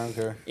talk on camera, I don't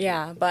care.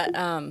 Yeah, but,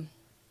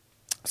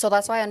 so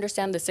that's why I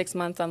understand the 6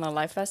 months on the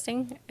life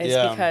vesting is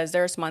because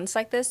there's months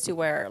like this to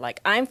where,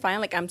 like, I'm fine.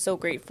 Like, I'm so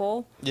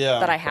grateful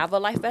that I have a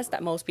life vest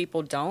that most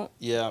people don't.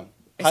 Yeah.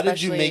 How did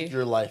you make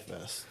your life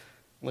vest?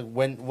 Like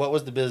what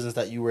was the business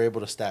that you were able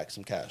to stack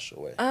some cash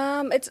away?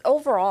 It's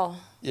overall.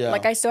 Yeah.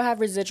 Like I still have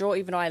residual,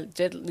 even though I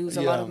did lose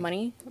a lot of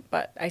money,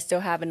 but I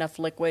still have enough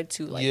liquid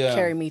to like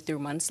carry me through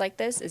months like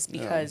this. It's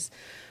because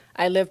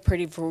I live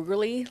pretty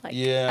frugally. Like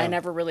I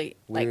never really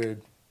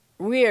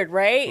Weird,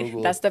 right?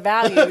 Frugal. That's the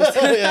values.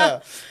 Yeah.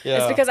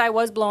 It's because I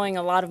was blowing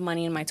a lot of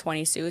money in my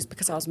 20s too. It's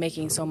because I was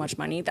making so much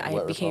money that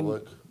I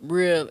became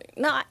really...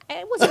 No,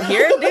 I wasn't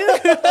here,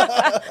 dude.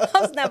 I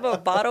was never a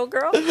bottle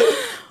girl.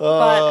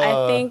 But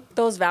I think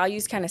those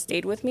values kind of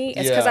stayed with me.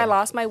 It's because I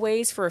lost my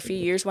ways for a few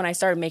years when I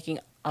started making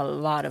a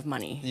lot of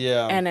money.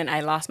 Yeah. And then I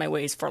lost my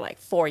ways for like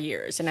 4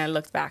 years. And I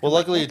looked back. Well,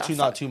 luckily, like,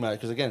 not too much.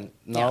 Because again,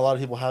 not a lot of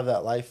people have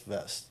that life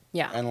vest.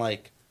 Yeah. And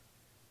like,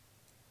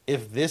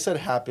 if this had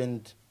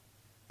happened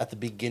at the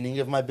beginning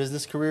of my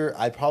business career,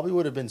 I probably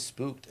would have been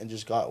spooked and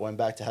just went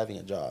back to having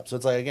a job. So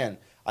it's like, again,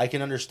 I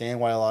can understand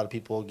why a lot of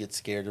people get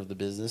scared of the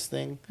business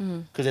thing,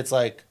 because it's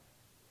like,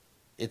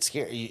 it's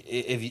scary.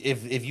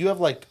 If you have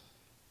like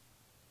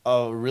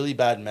a really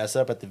bad mess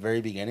up at the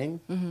very beginning,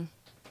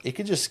 it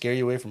could just scare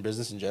you away from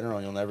business in general.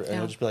 And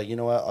you'll just be like, you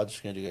know what, I'm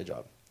just gonna do a good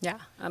job. Yeah.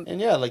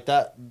 And yeah, like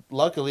that.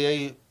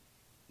 Luckily,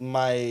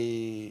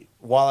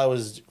 while I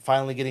was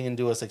finally getting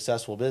into a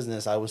successful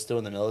business, I was still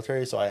in the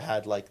military, so I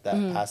had like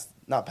that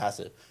not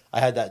passive. I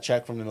had that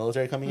check from the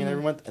military coming in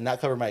every month, and that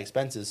covered my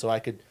expenses, so I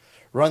could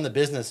run the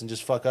business and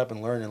just fuck up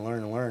and learn and learn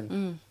and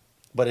learn.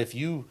 But if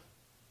you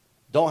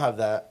don't have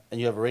that and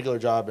you have a regular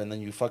job and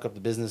then you fuck up the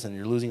business and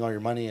you're losing all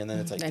your money, and then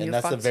it's like, and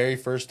that's the very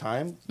first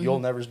time you'll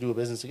never do a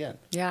business again.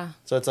 Yeah.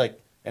 So it's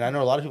like, and I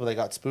know a lot of people that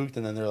got spooked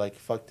and then they're like,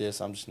 fuck this,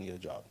 I'm just going to get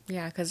a job.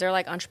 Yeah, because they're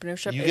like,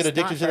 entrepreneurship you get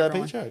addicted to that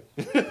paycheck.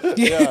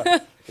 Yeah.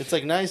 It's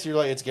like nice. You're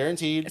like, it's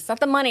guaranteed. It's not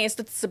the money, it's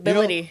the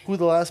stability. You know who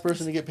the last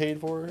person to get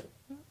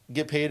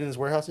paid in his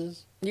warehouse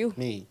is? You.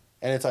 Me.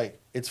 And it's like,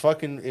 it's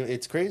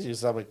crazy.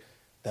 So I'm like,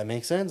 that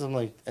makes sense. I'm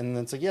like, and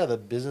it's like, yeah, the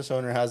business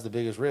owner has the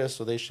biggest risk,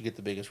 so they should get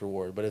the biggest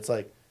reward. But it's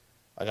like,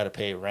 I got to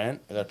pay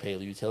rent. I got to pay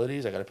the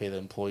utilities. I got to pay the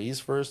employees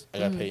first. I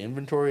got to pay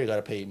inventory. I got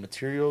to pay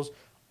materials.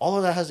 All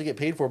of that has to get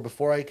paid for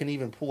before I can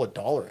even pull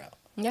 $1 out.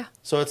 Yeah.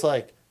 So it's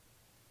like,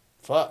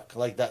 fuck,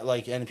 like that,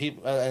 like, and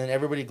people, and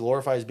everybody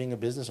glorifies being a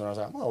business owner. I was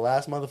like, I'm the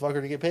last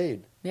motherfucker to get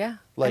paid. Yeah.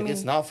 Like,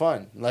 it's not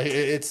fun. Like,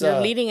 it's you're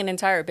leading an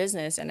entire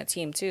business and a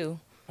team too.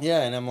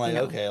 Yeah, and I'm like,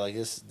 okay, like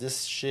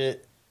this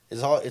shit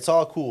is it's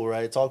all cool,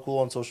 right? It's all cool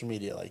on social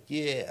media. Like,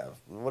 yeah,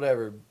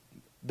 whatever,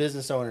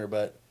 business owner,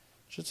 but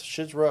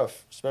shit's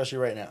rough, especially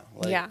right now.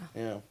 Like, yeah.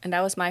 And that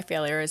was my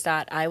failure, is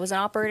that I was an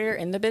operator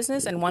in the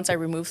business, and once I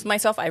removed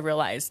myself, I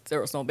realized there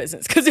was no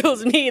business because it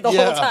was me the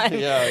whole time.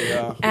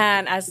 Yeah.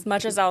 And as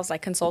much as I was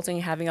like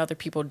consulting, having other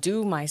people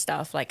do my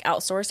stuff, like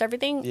outsource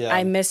everything,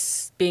 I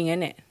miss being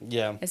in it.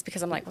 Yeah. It's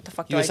because I'm like, what the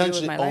fuck do I do with my life? You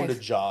essentially owned a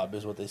job,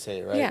 is what they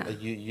say, right? Yeah.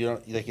 Like you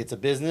don't, like, it's a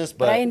business,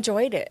 but I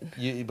enjoyed it.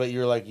 But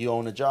you're like, you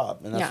own a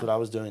job, and that's what I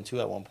was doing too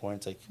at one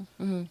point. It's like,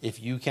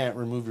 if you can't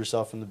remove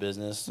yourself from the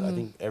business, I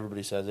think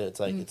everybody says it. It's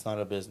like, it's not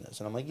a business.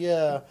 And I'm like,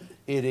 yeah,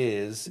 it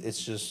is.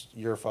 It's just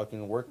you're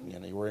fucking working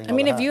in it. You're wearing I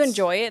mean, all if the you hats.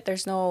 enjoy it,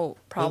 there's no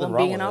problem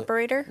wrong being an with it.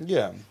 operator.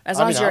 Yeah. As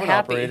long as you're I'm an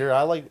happy. operator.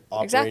 I like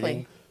operating.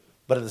 Exactly.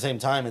 But at the same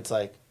time, it's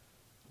like,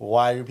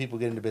 why do people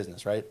get into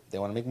business, right? They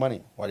want to make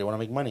money. Why do you want to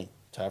make money?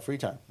 To have free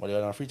time. Why do you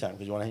want to have free time?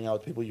 Because you want to hang out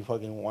with people you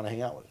fucking want to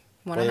hang out with.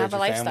 Want to have a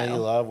Family, lifestyle.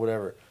 love,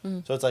 whatever.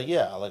 So it's like,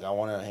 yeah, like I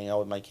want to hang out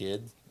with my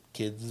kids,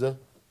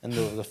 and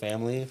the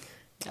family.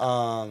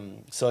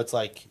 So it's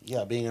like,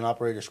 yeah, being an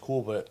operator is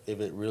cool, but if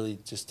it really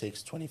just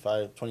takes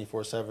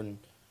 24/7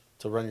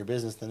 to run your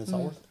business, then it's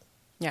not worth it.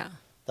 Yeah. At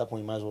that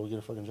point, you might as well get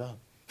a fucking job.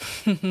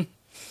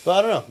 But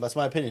I don't know. That's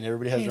my opinion.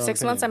 Everybody has their own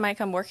 6 months, I opinion. might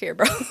come work here,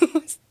 bro.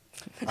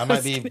 I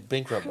might be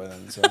bankrupt by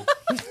then. So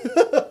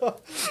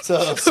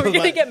We're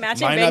gonna get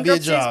matching might not be a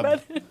bankruptcies, job.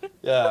 brother.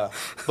 Yeah,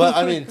 but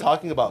I mean,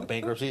 talking about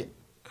bankruptcy,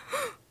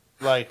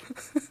 like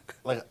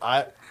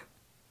I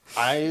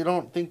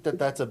don't think that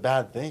that's a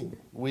bad thing.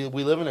 We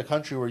live in a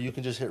country where you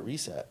can just hit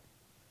reset.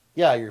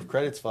 Yeah, your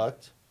credit's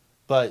fucked,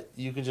 but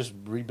you can just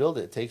rebuild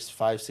it. It takes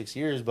 5-6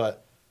 years,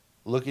 but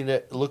look at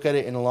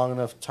it in a long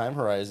enough time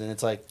horizon.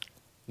 It's like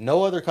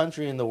no other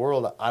country in the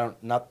world.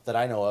 Not that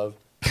I know of.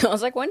 I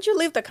was like, why don't you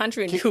leave the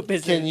country and do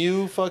business? Can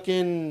you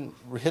fucking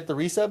hit the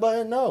reset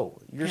button? No.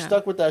 You're Yeah.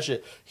 stuck with that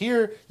shit.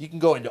 Here, you can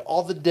go into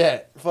all the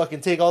debt,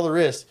 fucking take all the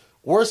risks.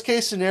 Worst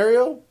case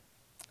scenario,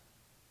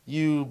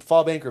 you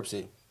file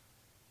bankruptcy.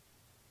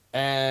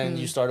 And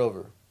you start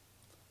over.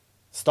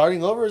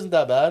 Starting over isn't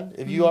that bad.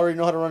 If you already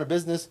know how to run a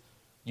business,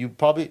 you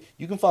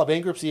can file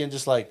bankruptcy and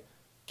just like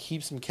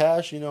keep some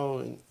cash,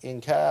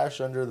 in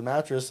cash under the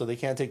mattress so they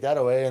can't take that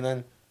away and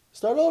then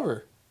start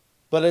over.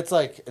 But it's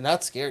like, and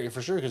that's scary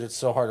for sure because it's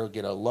so hard to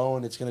get a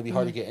loan. It's going to be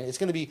hard to get. It's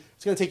going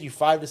to take you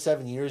 5 to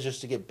 7 years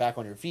just to get back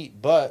on your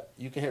feet. But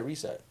you can hit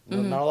reset.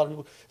 Not a lot of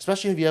people,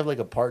 especially if you have like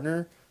a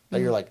partner that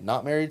you're like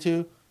not married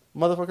to,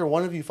 motherfucker.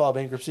 One of you file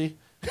bankruptcy,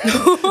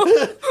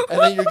 and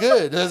then you're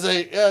good.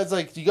 It's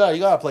like you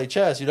gotta play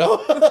chess,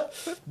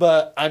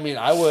 But I mean,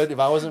 I would if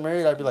I wasn't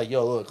married. I'd be like,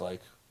 yo, look,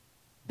 like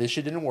this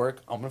shit didn't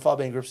work. I'm gonna file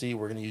bankruptcy.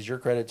 We're gonna use your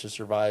credit to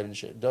survive and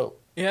shit.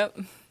 Dope. Yep.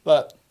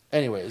 But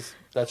anyways,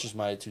 that's just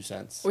my 2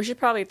 cents. We should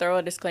probably throw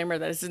a disclaimer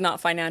that this is not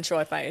financial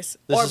advice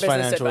This or is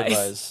business financial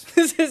advice. advice.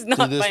 This is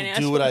not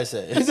financial. Do what I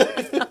say.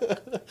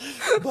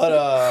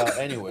 But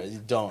anyways,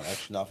 don't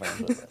actually not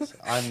financial advice.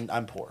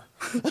 I'm poor.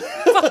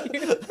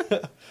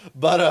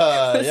 But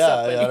yeah,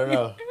 I don't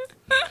know.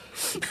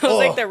 That was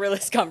like the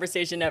realest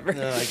conversation ever.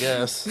 Yeah, I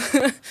guess.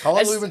 How long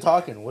have we been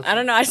talking? I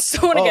don't know. I just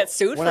don't want to get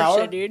sued for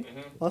hour? shit, dude.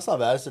 Well, that's not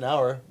bad. It's an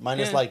hour.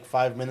 Minus Yeah. like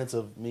 5 minutes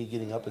of me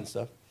getting up and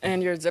stuff.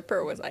 And your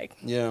zipper was like,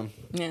 Yeah.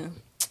 yeah.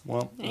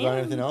 Well, you got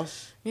anything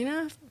else? Did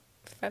Did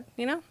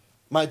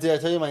I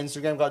tell you my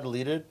Instagram got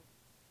deleted?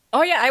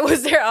 Oh yeah, I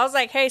was there. I was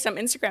like, hey, some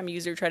Instagram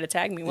user tried to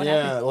tag me. What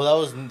happened?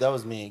 Well, that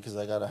was me because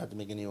I had to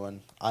make a new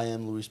one. I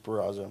am Luis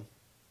Barraza.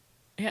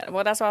 Yeah,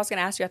 well, that's what I was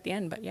gonna ask you at the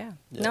end, but yeah.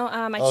 Yeah. No,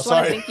 I just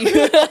want to sorry.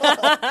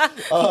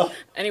 thank you.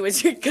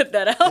 Anyways, you cut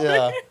that out.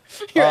 Yeah.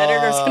 Your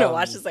editor's gonna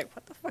watch this like,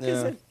 what the fuck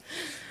is Yeah.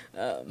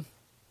 it?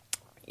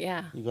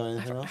 Yeah. You got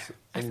anything else?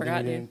 I Anything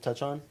forgot, you didn't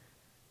touch on? I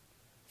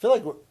feel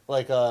like what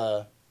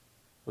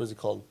is it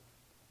called?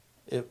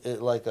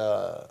 It like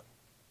how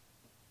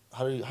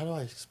do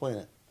I explain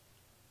it?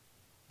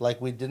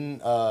 Like we didn't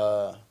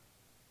never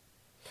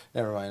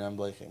mind, I'm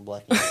blacking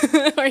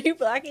out. Are you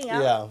blacking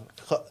out? Yeah.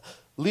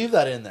 Leave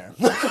that in there.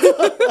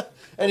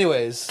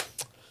 Anyways,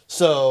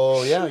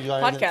 so yeah, you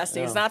got anything?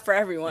 Podcasting is not for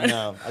everyone.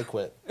 No, I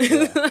quit.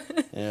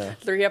 Yeah.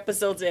 3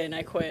 episodes in,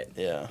 I quit.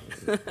 Yeah.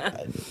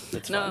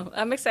 It's fine. No,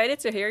 I'm excited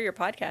to hear your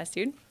podcast,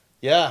 dude.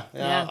 Yeah.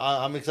 Yeah.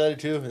 I'm excited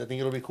too. I think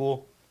it'll be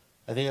cool.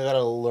 I think I got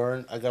a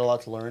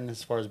lot to learn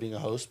as far as being a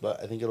host,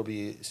 but I think it'll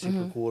be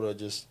super cool to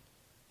just,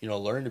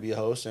 learn to be a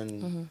host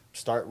and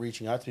start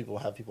reaching out to people,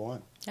 have people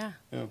on. Yeah.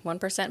 Yeah.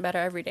 1% better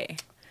every day.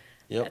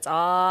 Yep. That's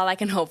all I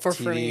can hope for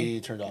TV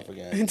me. turned off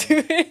again.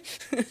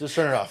 Just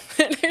turn it off.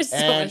 There's so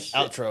And much shit.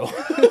 outro.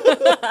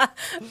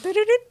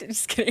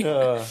 Just kidding.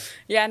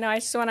 Yeah, no, I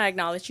just want to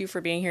acknowledge you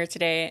for being here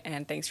today,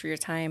 and thanks for your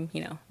time.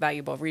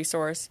 Valuable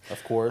resource.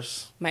 Of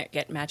course. Might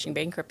get matching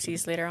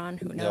bankruptcies later on.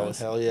 Who No, knows?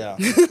 hell yeah.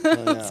 Hell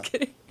yeah. Just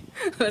kidding.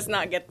 Let's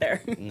not get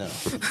there. No.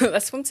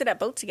 Let's swim to that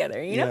boat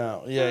together,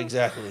 Yeah,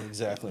 exactly.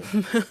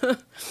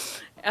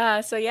 So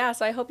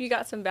I hope you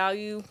got some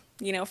value,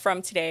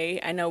 from today.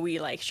 I know we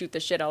shoot the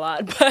shit a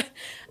lot, but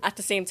at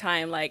the same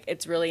time,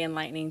 it's really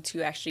enlightening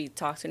to actually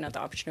talk to another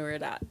entrepreneur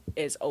that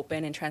is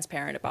open and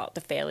transparent about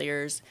the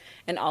failures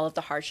and all of the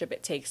hardship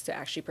it takes to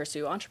actually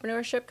pursue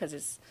entrepreneurship,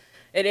 because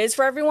it is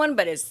for everyone,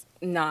 but it's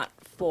not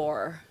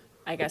for,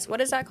 I guess, what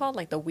is that called?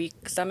 Like the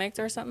weak stomachs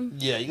or something?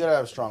 Yeah, you gotta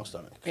have a strong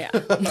stomach. Yeah.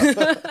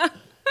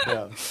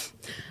 Yeah.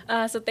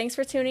 So thanks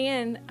for tuning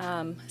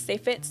in. Stay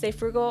fit, stay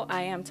frugal.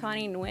 I am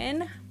Tani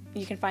Nguyen.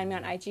 You can find me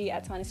on IG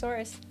at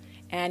Tanisaurus.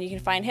 And you can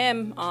find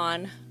him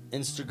on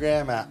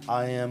Instagram at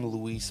I am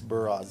Luis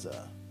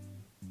Barraza.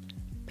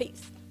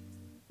 Peace.